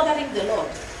not bothering the Lord.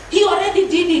 He already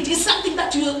did it. It's something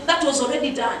that was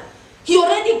already done. He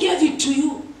already gave it to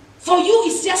you. For you,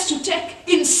 it's just to take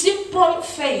in simple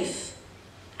faith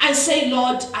and say,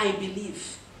 Lord, I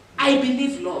believe. I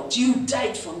believe, Lord, you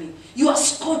died for me. You are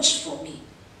scourged for me.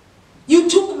 You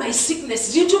took my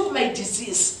sickness. You took my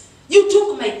disease. You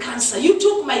took my cancer. You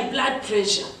took my blood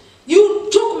pressure. You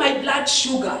took my blood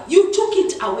sugar. You took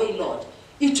it away, Lord.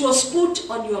 It was put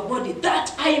on your body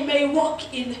that I may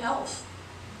walk in health.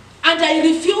 And I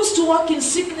refuse to walk in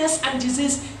sickness and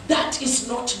disease. That is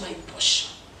not my portion.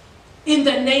 In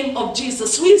the name of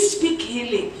Jesus, we speak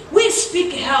healing. We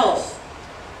speak health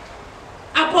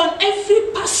upon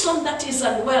every person that is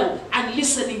unwell and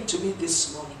listening to me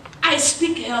this morning. I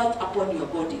speak health upon your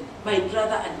body, my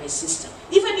brother and my sister.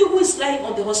 Even you who is lying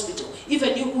on the hospital,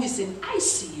 even you who is in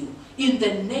ICU, in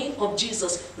the name of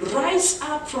Jesus, rise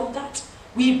up from that.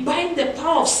 We bind the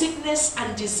power of sickness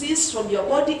and disease from your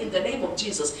body in the name of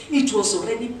Jesus. It was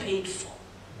already paid for.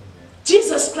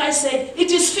 Jesus Christ said,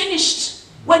 it is finished.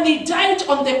 When he died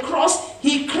on the cross,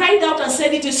 he cried out and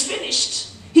said, it is finished.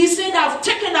 He said, I've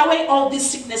taken away all these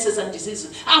sicknesses and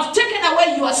diseases. I've taken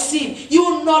away your sin.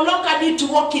 You no longer need to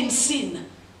walk in sin.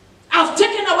 I've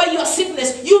taken away your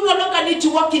sickness. You no longer need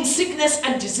to walk in sickness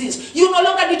and disease. You no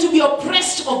longer need to be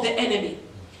oppressed of the enemy.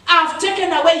 I've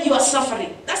taken away your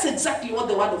suffering. That's exactly what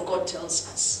the word of God tells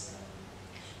us.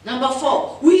 Number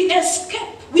 4, we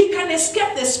can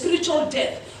escape the spiritual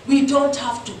death. We don't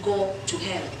have to go to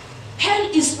hell.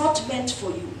 Hell is not meant for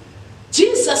you.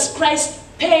 Jesus Christ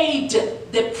paid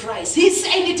the price. He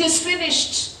said it is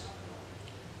finished,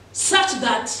 such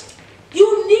that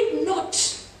you need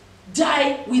not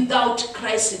die without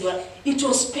Christ in your life. It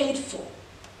was paid for.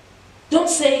 Don't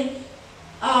say,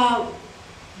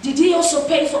 did he also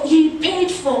pay for? He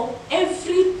paid for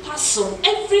every person,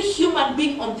 every human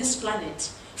being on this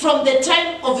planet, from the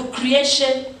time of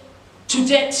creation to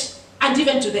death and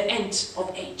even to the end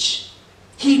of age.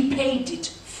 He paid it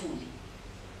fully.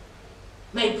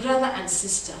 My brother and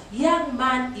sister, young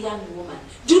man, young woman,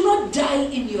 do not die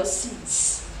in your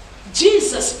sins.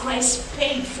 Jesus Christ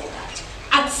paid for that.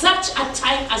 At such a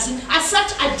time as this, at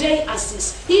such a day as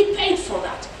this, he paid for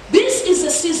that. This is a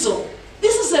season.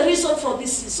 This is the reason for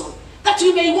this season. That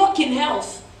you may walk in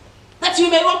health. That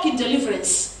you may walk in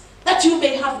deliverance. That you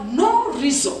may have no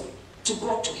reason to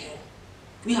go to hell.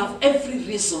 We have every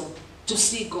reason to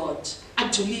see God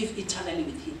and to live eternally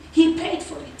with him. He paid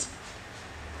for it.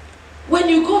 When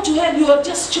you go to hell, you are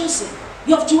just chosen.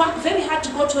 You have to work very hard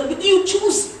to go to hell, but you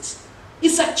choose it.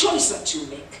 It's a choice that you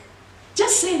make.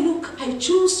 Just say, look, I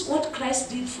choose what Christ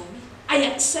did for me. I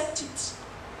accept it.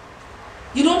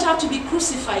 You don't have to be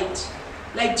crucified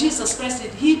like Jesus Christ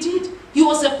did. He did. He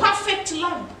was a perfect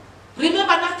lamb.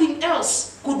 Remember, nothing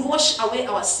else could wash away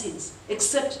our sins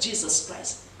except Jesus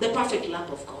Christ, the perfect lamb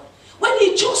of God. When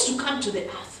he chose to come to the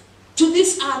earth, to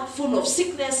this earth full of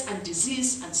sickness and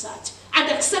disease and such, and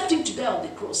accepting to die on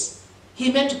the cross,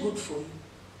 he meant good for you.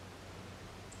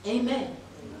 Amen.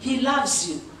 He loves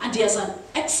you, and he has an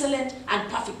excellent and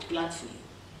perfect plan for you.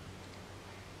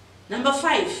 Number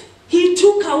 5, he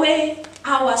took away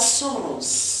our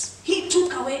sorrows. He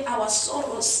took away our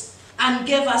sorrows and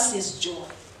gave us his joy.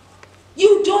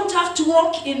 You don't have to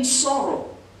walk in sorrow.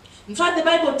 In fact, the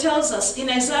Bible tells us in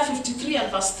Isaiah 53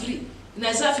 and verse 3, in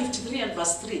Isaiah 53 and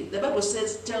verse 3, the Bible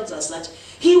tells us that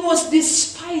he was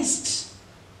despised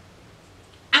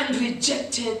and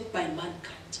rejected by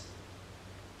mankind.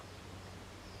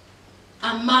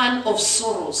 A man of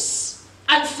sorrows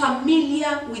and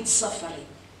familiar with suffering.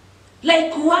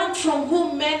 Like one from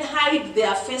whom men hide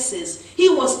their faces, he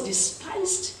was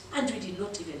despised and we did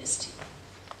not even esteem.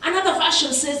 Another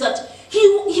version says that he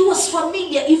was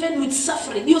familiar even with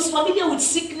suffering. He was familiar with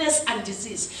sickness and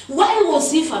disease. Why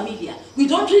was he familiar? We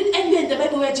don't read anywhere in the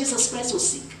Bible where Jesus Christ was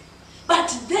sick.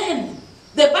 But then,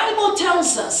 the Bible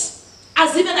tells us,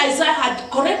 as even Isaiah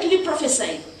had correctly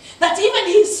prophesied, that even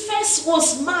his face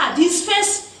was mad. His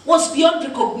face was beyond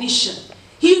recognition.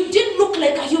 He didn't look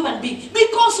like a human being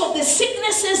because of the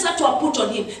sicknesses that were put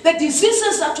on him, the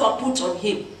diseases that were put on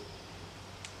him.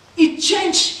 It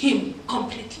changed him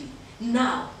completely.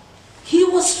 Now, he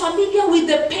was familiar with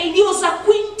the pain. He was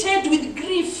acquainted with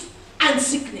grief and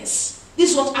sickness.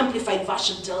 This is what Amplified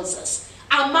Version tells us.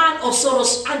 A man of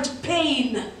sorrows and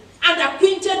pain, and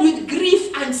acquainted with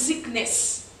grief and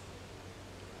sickness.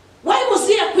 Why was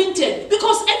he acquainted?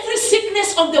 Because every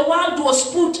sickness of the world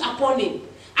was put upon him.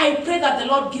 I pray that the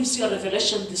Lord gives you a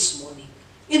revelation this morning,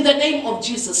 in the name of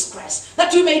Jesus Christ,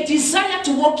 that you may desire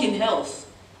to walk in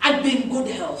health and be in good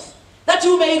health, that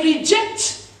you may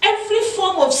reject every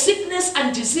form of sickness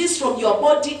and disease from your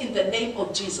body in the name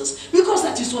of Jesus, because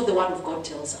that is what the Word of God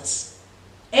tells us.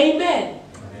 Amen.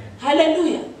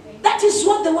 Hallelujah. That is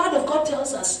what the Word of God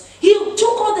tells us. He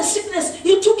took all the sickness.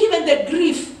 He took even the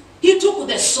grief. He took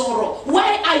the sorrow.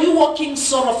 Why are you walking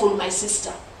sorrowful, my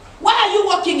sister? Why are you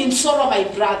walking in sorrow, my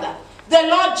brother? The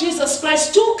Lord Jesus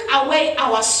Christ took away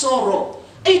our sorrow.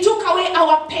 He took away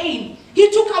our pain.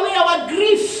 He took away our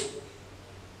grief.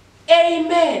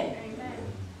 Amen.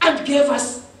 And gave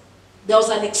us, there was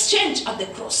an exchange at the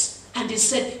cross. And he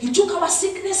said, he took our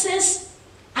sicknesses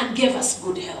and gave us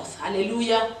good health.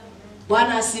 Hallelujah.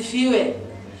 Bwana asifiwe.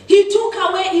 He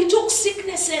took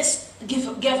sicknesses, gave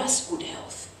us good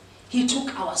health. He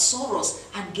took our sorrows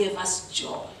and gave us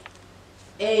joy.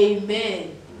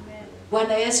 Amen.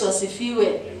 Bwana Yesu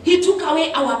asifiwe. He took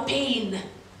away our pain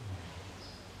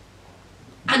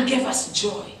and gave us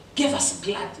joy, gave us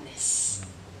gladness.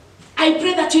 I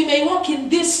pray that we may walk in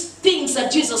these things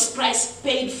that Jesus Christ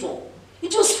paid for.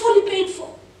 It was fully paid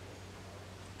for.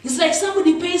 It's like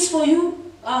somebody pays for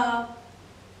you,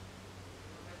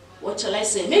 what shall I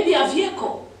say? Maybe a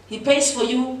vehicle. He pays for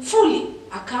you fully.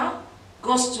 A car.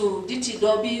 goes to DT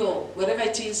Dobby or wherever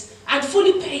it is and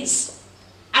fully pays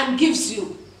and gives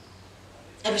you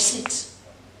a receipt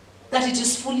that it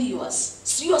is fully yours.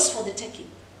 It's yours for the taking.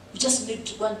 You just need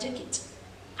to go and take it.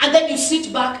 And then you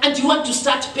sit back and you want to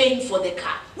start paying for the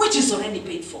car, which is already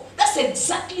paid for. That's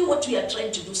exactly what we are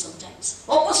trying to do sometimes,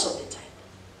 or most of the time.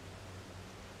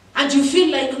 And you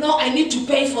feel like, no, I need to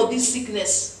pay for this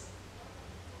sickness.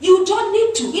 You don't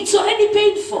need to. It's already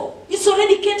paid for. It's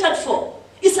already catered for.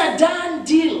 It's a done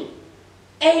deal.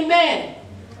 Amen.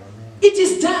 It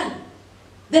is done.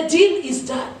 The deal is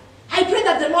done. I pray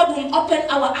that the Lord will open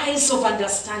our eyes of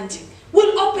understanding.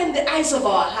 Will open the eyes of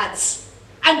our hearts.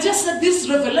 And just that this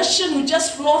revelation will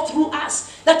just flow through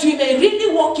us. That we may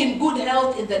really walk in good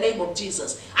health in the name of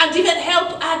Jesus. And even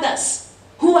help others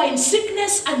who are in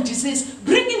sickness and disease.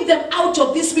 Bringing them out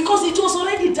of this because it was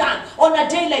already done on a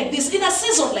day like this. In a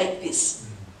season like this.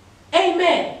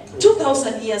 Amen.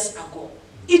 2,000 years ago.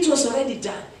 It was already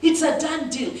done. It's a done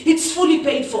deal. It's fully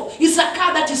paid for. It's a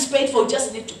car that is paid for. You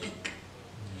just need to pick.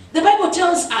 The Bible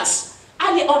tells us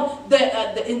early on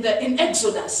in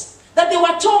Exodus that they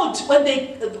were told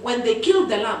when they killed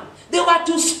the lamb, they were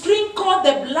to sprinkle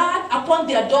the blood upon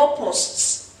their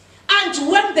doorposts.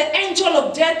 And when the angel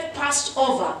of death passed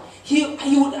over, he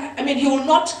will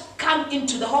not come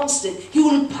into the homestead. He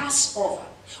will pass over.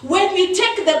 When we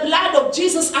take the blood of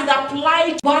Jesus and apply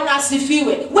it on us,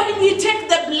 when we take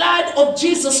the blood of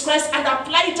Jesus Christ and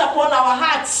apply it upon our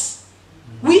hearts,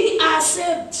 we are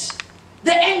saved.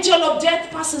 The angel of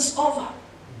death passes over.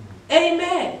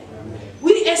 Amen.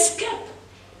 We escape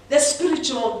the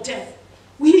spiritual death.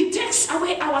 He takes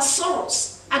away our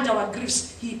sorrows and our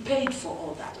griefs. He paid for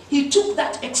all that. He took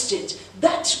that exchange.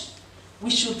 That we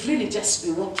should really just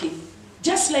be walking.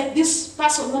 Just like this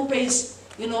person who pays,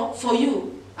 for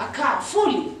you a car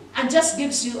fully and just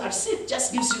gives you a receipt,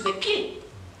 just gives you the key.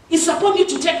 It's upon you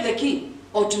to take the key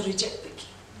or to reject the key.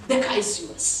 The car is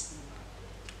yours.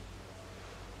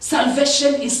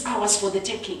 Salvation is ours for the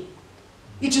taking.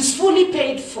 It is fully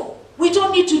paid for. We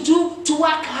don't need to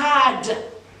work hard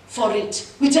for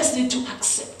it. We just need to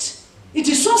accept. It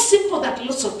is so simple that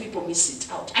lots of people miss it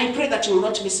out. I pray that you will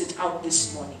not miss it out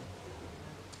this morning.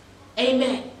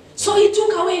 Amen. So he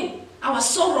took away our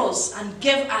sorrows and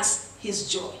gave us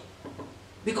his joy.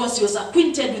 Because he was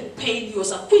acquainted with pain, he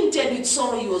was acquainted with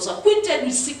sorrow, he was acquainted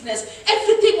with sickness.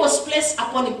 Everything was placed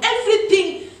upon him.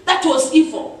 Everything that was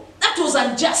evil, that was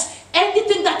unjust,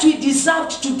 anything that we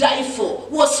deserved to die for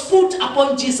was put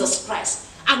upon Jesus Christ.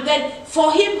 And then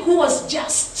for him who was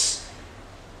just,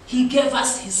 he gave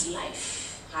us his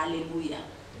life. Hallelujah.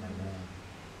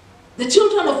 The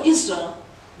children of Israel,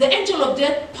 the angel of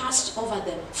death passed over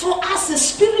them. For us, the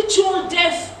spiritual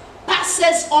death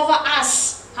passes over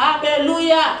us.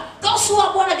 Hallelujah. Those who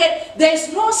are born again,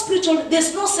 there's no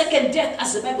second death,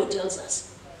 as the Bible tells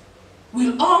us.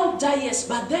 We'll all die, yes,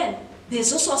 but then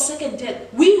there's also a second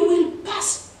death. We will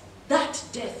pass that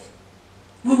death.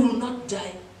 We will not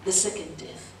die the second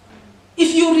death.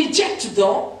 If you reject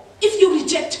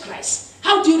Christ,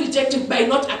 how do you reject him? By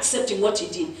not accepting what he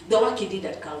did, the work he did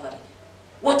at Calvary,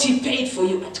 what he paid for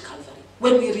you at Calvary.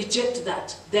 When we reject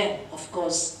that, then, of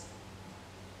course,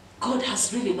 God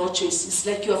has really no choice. It's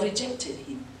like you have rejected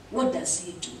him. What does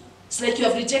he do? It's like you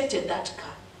have rejected that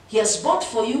car. He has bought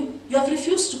for you. You have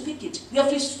refused to pick it. You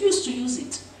have refused to use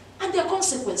it. And there are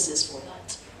consequences for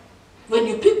that. When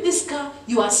you pick this car,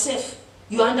 you are safe.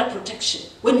 You are under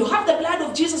protection. When you have the blood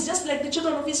of Jesus, just like the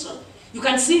children of Israel, you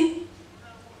can see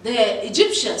the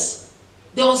Egyptians,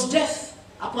 there was death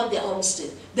upon their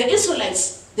homestead. The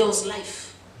Israelites, there was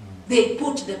life. They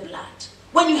put the blood.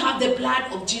 When you have the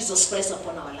blood of Jesus Christ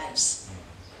upon our lives,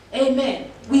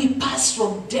 amen, we pass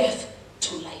from death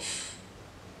to life.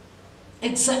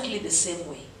 Exactly the same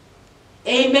way.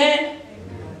 Amen.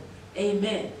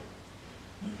 Amen.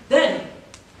 Then,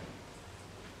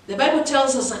 the Bible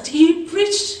tells us that he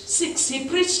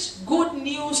preached good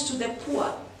news to the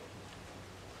poor.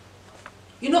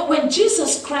 When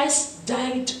Jesus Christ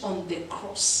died on the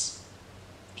cross,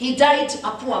 he died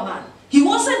a poor man. He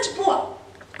wasn't poor,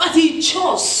 but he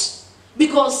chose,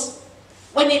 because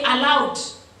when he allowed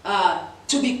himself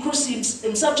to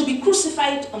be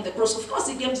crucified on the cross, of course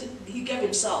he gave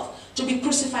himself to be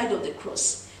crucified on the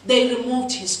cross. They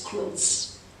removed his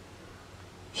clothes.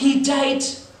 He died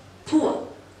poor.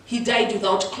 He died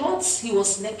without clothes. He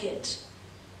was naked.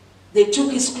 They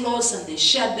took his clothes and they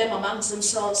shared them amongst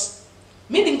themselves.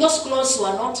 Meaning those clothes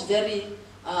were not they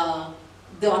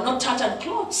were not tattered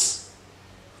clothes.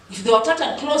 If they were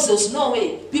tattered clothes, there was no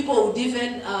way people would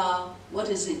even,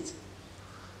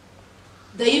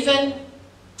 they even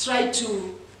tried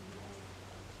to,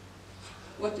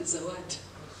 what is the word?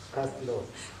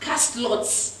 Cast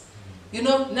lots. You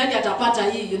know, nani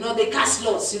atapata hii, you know, they cast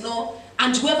lots, you know,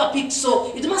 and whoever picked,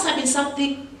 so it must have been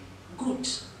something good.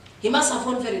 He must have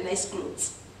worn very nice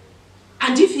clothes.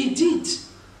 And if he did,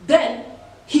 then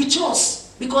he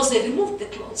chose, because they removed the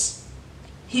clothes.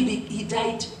 He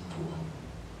died poor.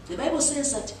 The Bible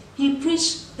says that he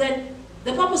preached that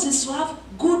the purpose is to have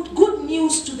good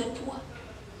news to the poor.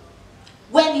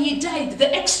 When he died,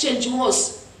 the exchange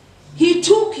was, he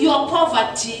took your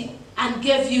poverty and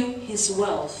gave you his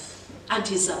wealth and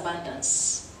his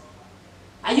abundance.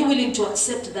 Are you willing to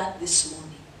accept that this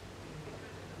morning?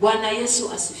 Bwana Yesu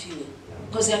asifiwe.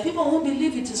 Because there are people who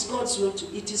believe it is God's will.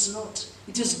 It is not.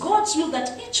 It is God's will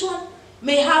that each one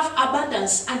may have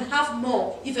abundance and have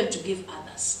more even to give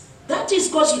others. That is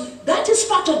God's will. That is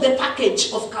part of the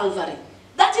package of Calvary.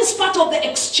 That is part of the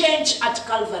exchange at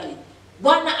Calvary.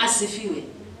 Bwana asifiwe.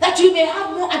 That we may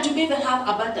have more and we may even have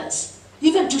abundance,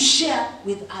 even to share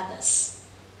with others.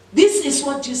 This is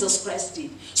what Jesus Christ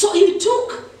did. So he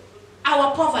took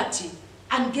our poverty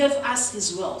and gave us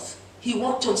his wealth. He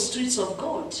walked on streets of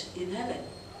gold in heaven.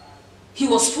 He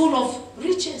was full of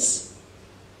riches.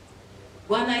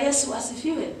 Bwana Yesu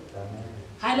asifiwe.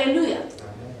 Hallelujah.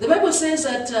 Amen. The Bible says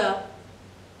that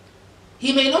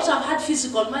he may not have had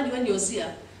physical money when he was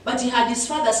here, but he had his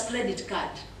father's credit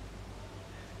card,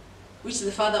 which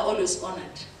the father always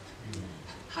honored.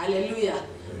 Hallelujah.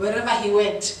 Wherever he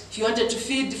went, if he wanted to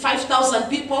feed 5,000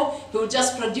 people, he would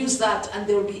just produce that and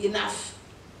there would be enough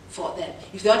for them.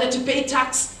 If they wanted to pay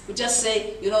tax, he would just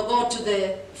say, you know, go to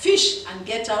the fish and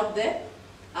get out there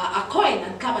a coin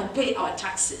and come and pay our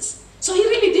taxes. So he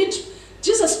really did.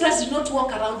 Jesus Christ did not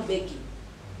walk around begging.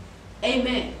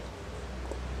 Amen.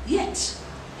 Yet,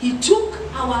 he took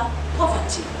our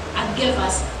poverty and gave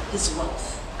us his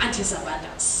wealth and his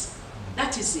abundance.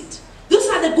 That is it. These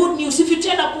are the good news. If you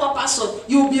tell a poor person,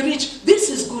 you will be rich. This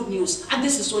is good news. And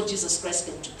this is what Jesus Christ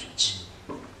came to preach.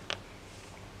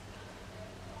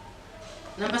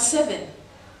 Number 7.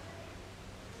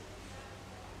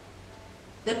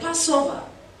 The Passover,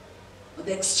 or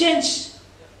the exchange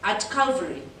at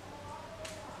Calvary,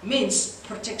 means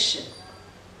protection.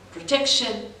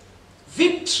 Protection,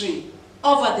 victory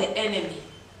over the enemy.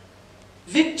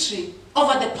 Victory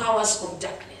over the powers of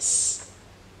darkness.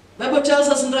 The Bible tells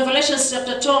us in Revelation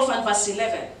chapter 12 and verse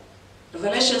 11.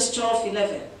 Revelation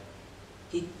 12:11.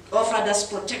 He offered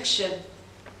us protection.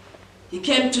 He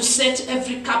came to set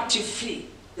every captive free.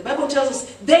 The Bible tells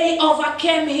us they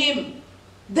overcame him.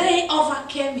 They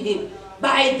overcame him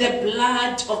by the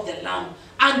blood of the Lamb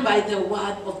and by the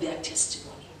word of their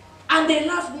testimony. And they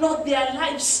loved not their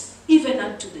lives even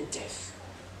unto the death.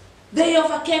 They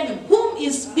overcame him. Whom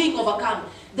is being overcome?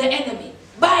 The enemy.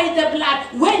 By the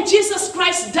blood. When Jesus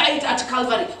Christ died at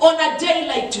Calvary on a day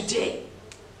like today.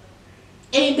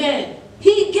 Amen.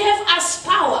 He gave us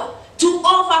power to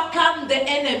overcome the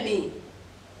enemy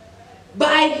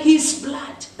by his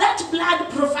blood. That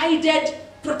blood provided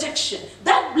protection.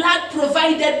 That blood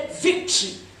provided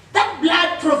victory. That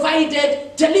blood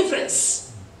provided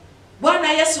deliverance.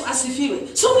 Bwana Yesu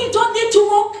asifiwe. So we don't need to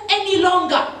walk any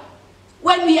longer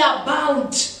when we are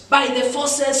bound by the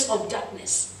forces of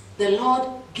darkness. The Lord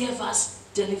gave us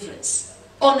deliverance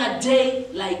on a day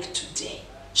like today.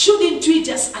 Shouldn't we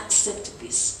just accept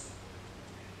this?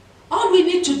 All we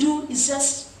need to do is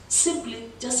simply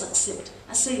accept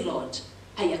and say, Lord,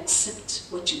 I accept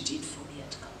what you did for me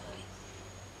at Calvary.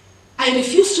 I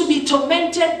refuse to be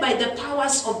tormented by the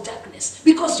powers of darkness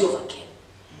because you overcame.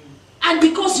 And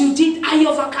because you did, I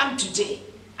overcome today.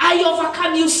 I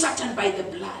overcome you, Satan, by the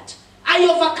blood. I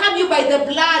overcome you by the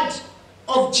blood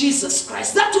of Jesus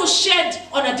Christ. That was shed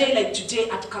on a day like today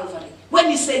at Calvary when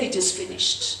he said it is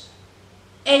finished.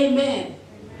 Amen.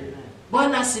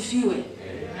 Bwana asifiwe.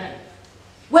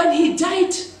 When he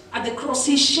died at the cross,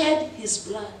 he shed his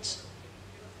blood.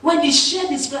 When he shed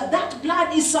his blood, that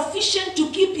blood is sufficient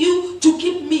to keep you, to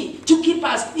keep me, to keep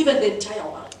us, even the entire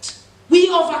world. We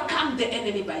overcome the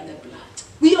enemy by the blood.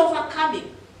 We overcome him.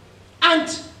 And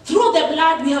through the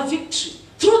blood, we have victory.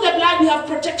 Through the blood, we have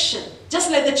protection.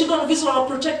 Just like the children of Israel are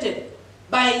protected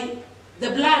by the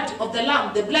blood of the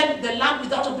Lamb, the Lamb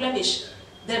without a blemish.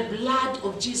 The blood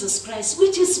of Jesus Christ,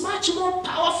 which is much more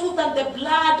powerful than the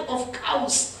blood of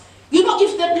cows. You know,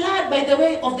 if the blood, by the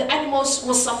way, of the animals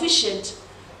was sufficient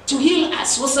to heal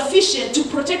us, was sufficient to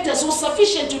protect us, was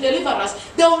sufficient to deliver us,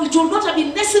 then it would not have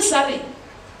been necessary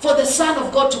for the Son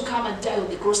of God to come and die on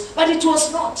the cross. But it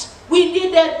was not. We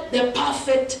needed the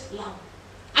perfect Lamb.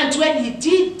 And when he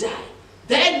did die,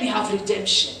 then we have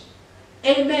redemption.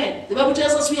 Amen. The Bible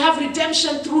tells us we have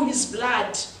redemption through his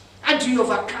blood. And we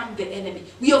overcome the enemy.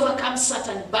 We overcome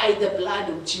Satan by the blood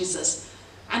of Jesus.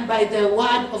 and by the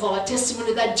word of our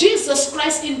testimony that Jesus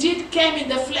Christ indeed came in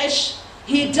the flesh.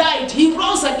 He died. He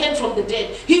rose again from the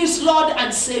dead. He is Lord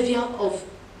and Savior of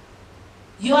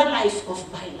your life,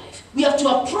 of my life. We have to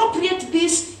appropriate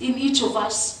this in each of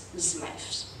us'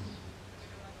 lives.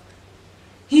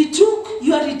 He took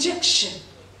your rejection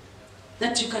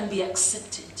that you can be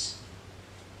accepted.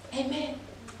 Amen.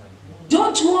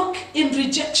 Don't walk in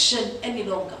rejection any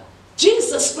longer.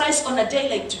 Jesus Christ, on a day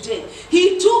like today,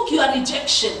 he took your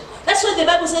rejection. That's why the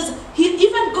Bible says,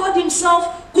 even God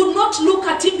himself could not look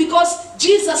at him because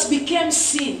Jesus became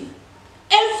sin.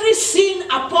 Every sin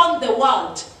upon the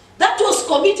world that was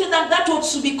committed and that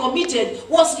was to be committed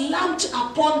was lumped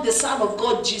upon the Son of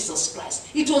God, Jesus Christ.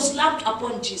 It was lumped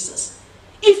upon Jesus.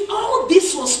 If all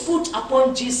this was put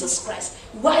upon Jesus Christ,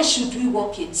 why should we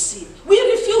walk in sin? We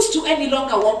refuse to any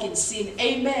longer walk in sin.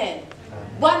 Amen.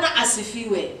 Bwana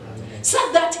asifiwe. So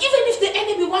that even if the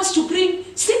enemy wants to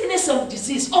bring sickness or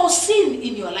disease or sin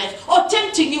in your life or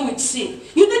tempting you with sin,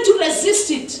 you need to resist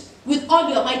it with all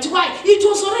your might. Why? It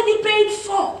was already paid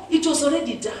for. It was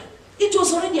already done. It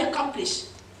was already accomplished.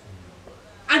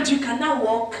 And you can now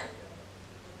walk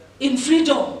in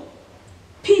freedom.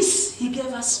 Peace. He gave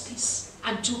us peace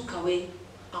and took away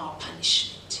our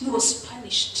punishment. He was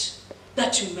punished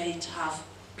that we might have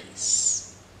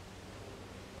peace.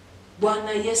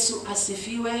 Bwana Yesu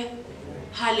asifiwe.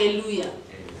 Hallelujah.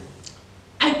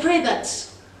 I pray that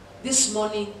this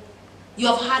morning you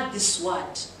have heard this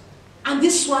word. And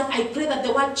this word, I pray that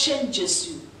the word changes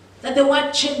you. That the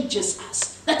word changes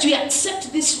us. That we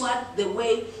accept this word the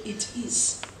way it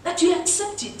is. That we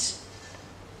accept it.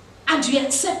 And we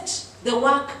accept the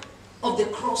work of the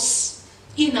cross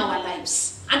in our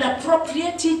lives. And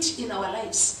appropriate it in our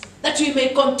lives. That we may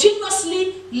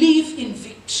continuously live in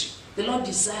victory. The Lord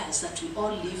desires that we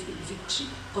all live in victory.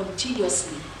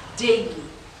 Continuously. Daily.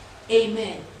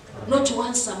 Amen. Not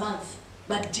once a month,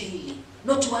 but daily.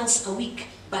 Not once a week,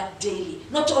 but daily.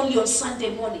 Not only on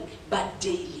Sunday morning, but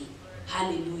daily.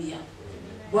 Hallelujah.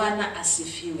 Bwana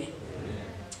asifiwe.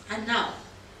 And now,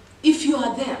 if you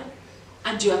are there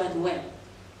and you are unwell,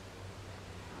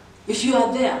 if you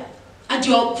are there and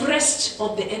you are oppressed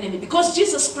of the enemy, because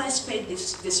Jesus Christ paid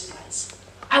this price,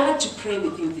 I want to pray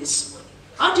with you this morning.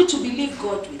 I want you to believe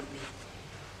God with me.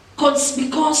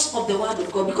 Because of the word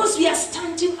of God. Because we are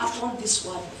standing upon this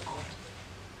word of God.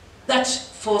 That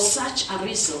for such a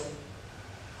reason,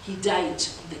 he died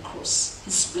on the cross.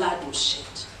 His blood was shed.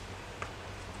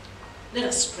 Let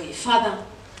us pray. Father,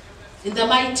 in the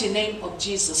mighty name of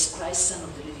Jesus Christ, Son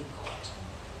of the living God,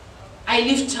 I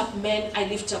lift up men, I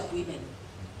lift up women,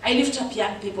 I lift up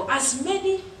young people, as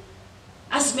many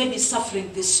as may be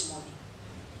suffering this morning,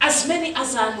 as many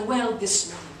as are unwell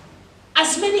this morning,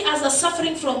 as many as are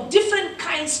suffering from different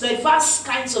kinds, diverse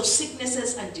kinds of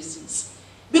sicknesses and disease.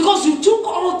 Because you took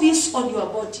all this on your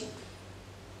body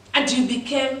and you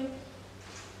became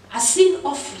a sin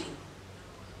offering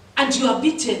and you are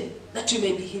beaten that you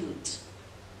may be healed.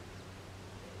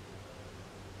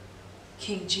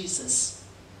 King Jesus,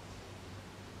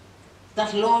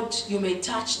 that Lord, you may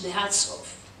touch the hearts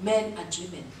of men and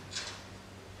women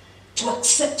to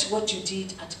accept what you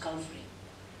did at Calvary.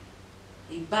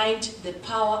 We bind the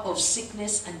power of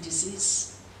sickness and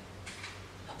disease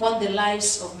upon the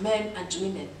lives of men and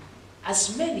women,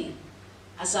 as many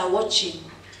as are watching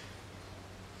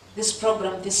this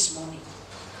program this morning,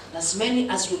 and as many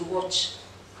as will watch.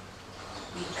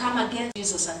 We come against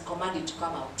Jesus and command it to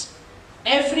come out.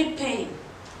 Every pain,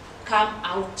 come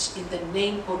out in the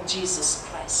name of Jesus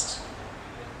Christ.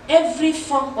 Every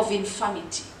form of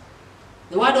infirmity.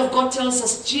 The word of God tells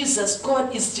us Jesus,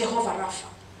 God is Jehovah Rapha,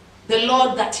 the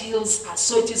Lord that heals us.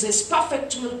 So it is his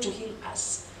perfect will to heal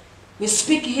us. We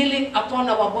speak healing upon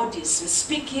our bodies. We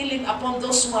speak healing upon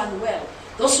those who are unwell,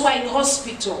 those who are in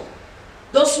hospital,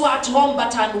 those who are at home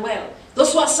but unwell,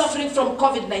 those who are suffering from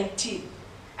COVID-19.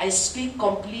 I speak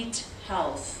complete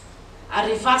health, a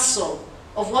reversal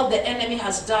of what the enemy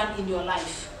has done in your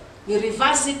life. We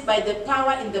reverse it by the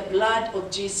power in the blood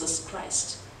of Jesus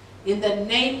Christ. In the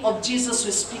name of Jesus,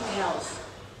 we speak health.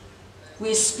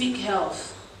 We speak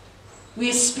health.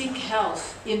 We speak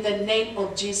health in the name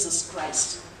of Jesus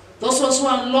Christ. Those who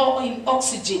are low in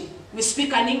oxygen, we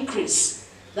speak an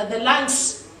increase. That the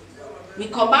lungs, we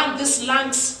command these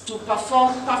lungs to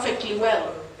perform perfectly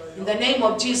well in the name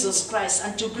of Jesus Christ,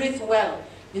 and to breathe well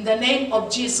in the name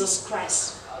of Jesus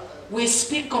Christ. We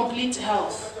speak complete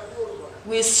health.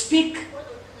 We speak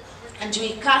and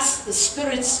we cast the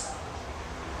spirits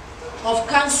of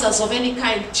cancers of any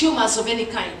kind, tumors of any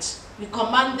kind. We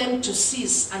command them to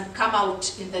cease and come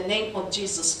out in the name of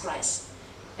Jesus Christ.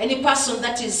 Any person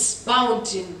that is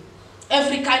bound in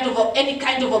any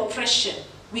kind of oppression,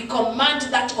 We command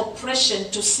that oppression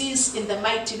to cease in the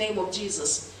mighty name of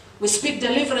Jesus. We speak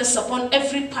deliverance upon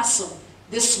every person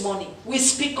this morning. We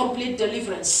speak complete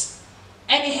deliverance.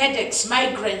 Any headaches,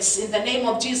 migraines, in the name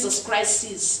of Jesus Christ,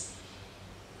 cease.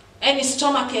 Any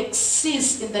stomach ache,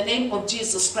 cease in the name of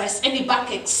Jesus Christ. Any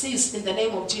backache, cease in the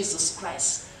name of Jesus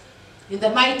Christ. In the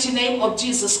mighty name of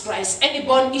Jesus Christ. Any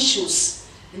bone issues,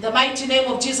 in the mighty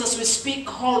name of Jesus, we speak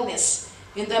wholeness.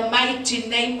 In the mighty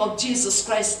name of Jesus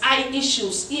Christ. Eye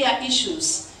issues, ear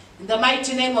issues, in the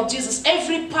mighty name of Jesus.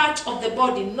 Every part of the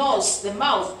body, nose, the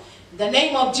mouth, in the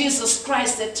name of Jesus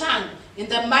Christ, the tongue, in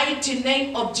the mighty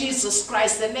name of Jesus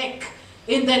Christ, the neck,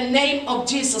 in the name of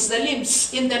Jesus, the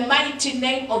limbs, in the mighty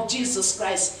name of Jesus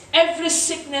Christ. Every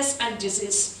sickness and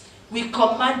disease, we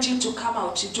command you to come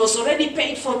out. It was already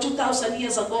paid for 2,000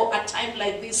 years ago at a time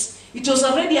like this. It was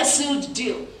already a sealed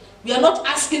deal. We are not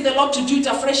asking the Lord to do it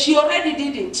afresh. He already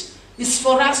did it. It's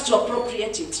for us to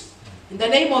appropriate it. In the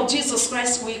name of Jesus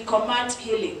Christ, we command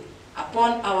healing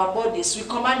upon our bodies. We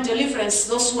command deliverance,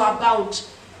 those who are bound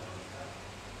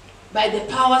by the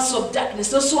powers of darkness,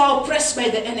 those who are oppressed by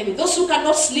the enemy, those who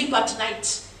cannot sleep at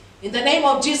night. In the name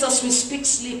of Jesus, we speak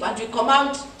sleep, and we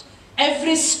command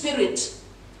every spirit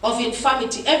of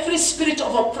infirmity, every spirit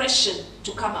of oppression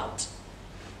to come out.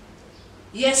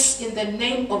 Yes, in the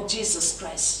name of Jesus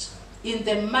Christ. In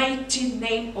the mighty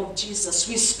name of Jesus,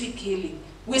 we speak healing.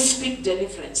 We speak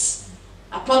deliverance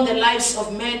upon the lives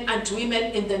of men and women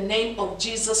in the name of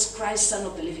Jesus Christ, Son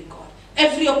of the living God.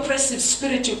 Every oppressive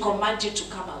spirit, we command you to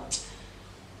come out.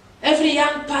 Every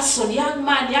young person, young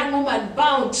man, young woman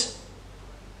bound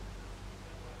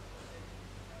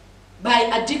by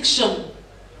addiction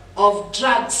of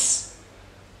drugs,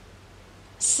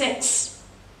 sex,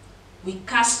 we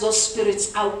cast those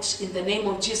spirits out in the name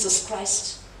of Jesus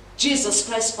Christ. Jesus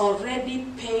Christ already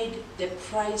paid the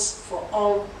price for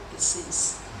all the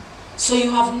sins. So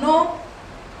you have no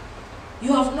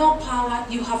power,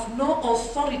 you have no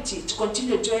authority to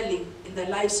continue dwelling in the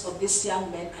lives of these young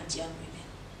men and young women.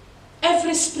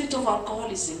 Every spirit of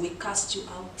alcoholism, we cast you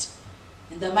out.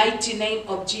 In the mighty name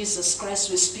of Jesus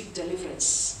Christ, we speak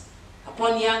deliverance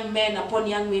upon young men, upon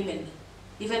young women,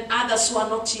 even others who are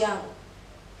not young,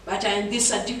 but are in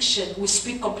this addiction. We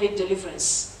speak complete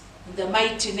deliverance. In the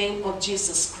mighty name of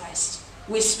Jesus Christ,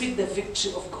 we speak the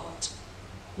victory of God.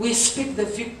 We speak the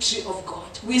victory of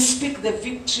God. We speak the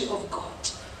victory of God.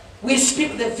 We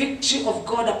speak the victory of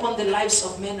God upon the lives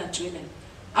of men and women.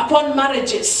 Upon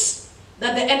marriages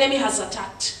that the enemy has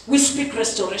attacked, we speak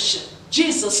restoration.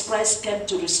 Jesus Christ came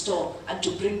to restore and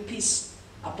to bring peace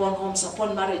upon homes,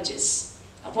 upon marriages,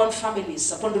 upon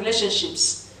families, upon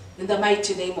relationships, in the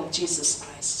mighty name of Jesus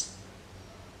Christ.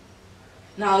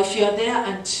 Now, if you are there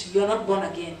and you are not born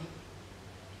again,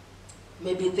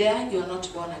 maybe there you are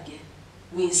not born again,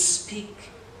 we speak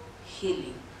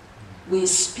healing. We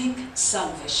speak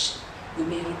salvation. You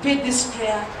may repeat this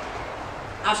prayer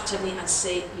after me and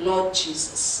say, Lord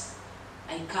Jesus,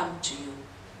 I come to you.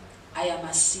 I am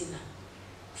a sinner.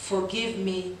 Forgive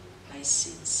me my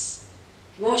sins.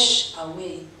 Wash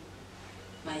away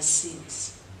my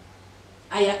sins.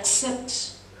 I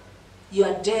accept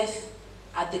your death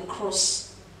at the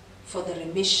cross for the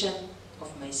remission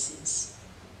of my sins.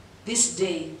 This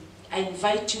day, I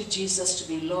invite you, Jesus, to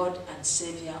be Lord and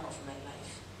Savior of my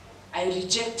life. I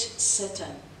reject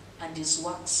Satan and his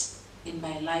works in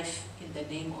my life in the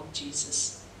name of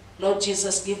Jesus. Lord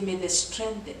Jesus, give me the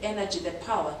strength, the energy, the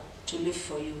power to live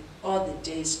for you all the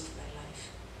days of my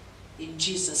life. In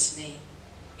Jesus' name,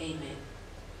 amen.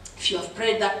 If you have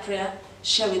prayed that prayer,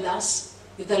 share with us.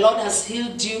 If the Lord has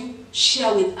healed you,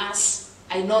 share with us.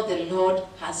 I know the Lord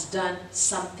has done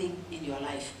something in your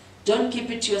life. Don't keep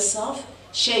it to yourself.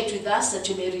 Share it with us that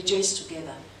you may rejoice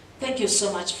together. Thank you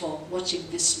so much for watching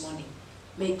this morning.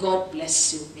 May God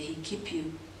bless you. May He keep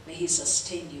you. May He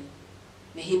sustain you.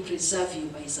 May He preserve you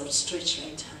by His outstretched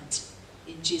right hand.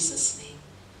 In Jesus'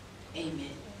 name,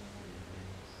 amen.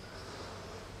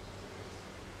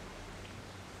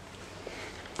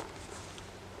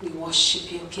 We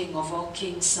worship you, King of all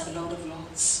kings and Lord of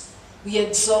lords. We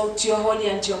exalt your holy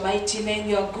and your mighty name.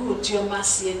 You are good. Your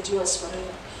mercy endures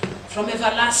forever. From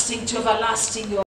everlasting to everlasting,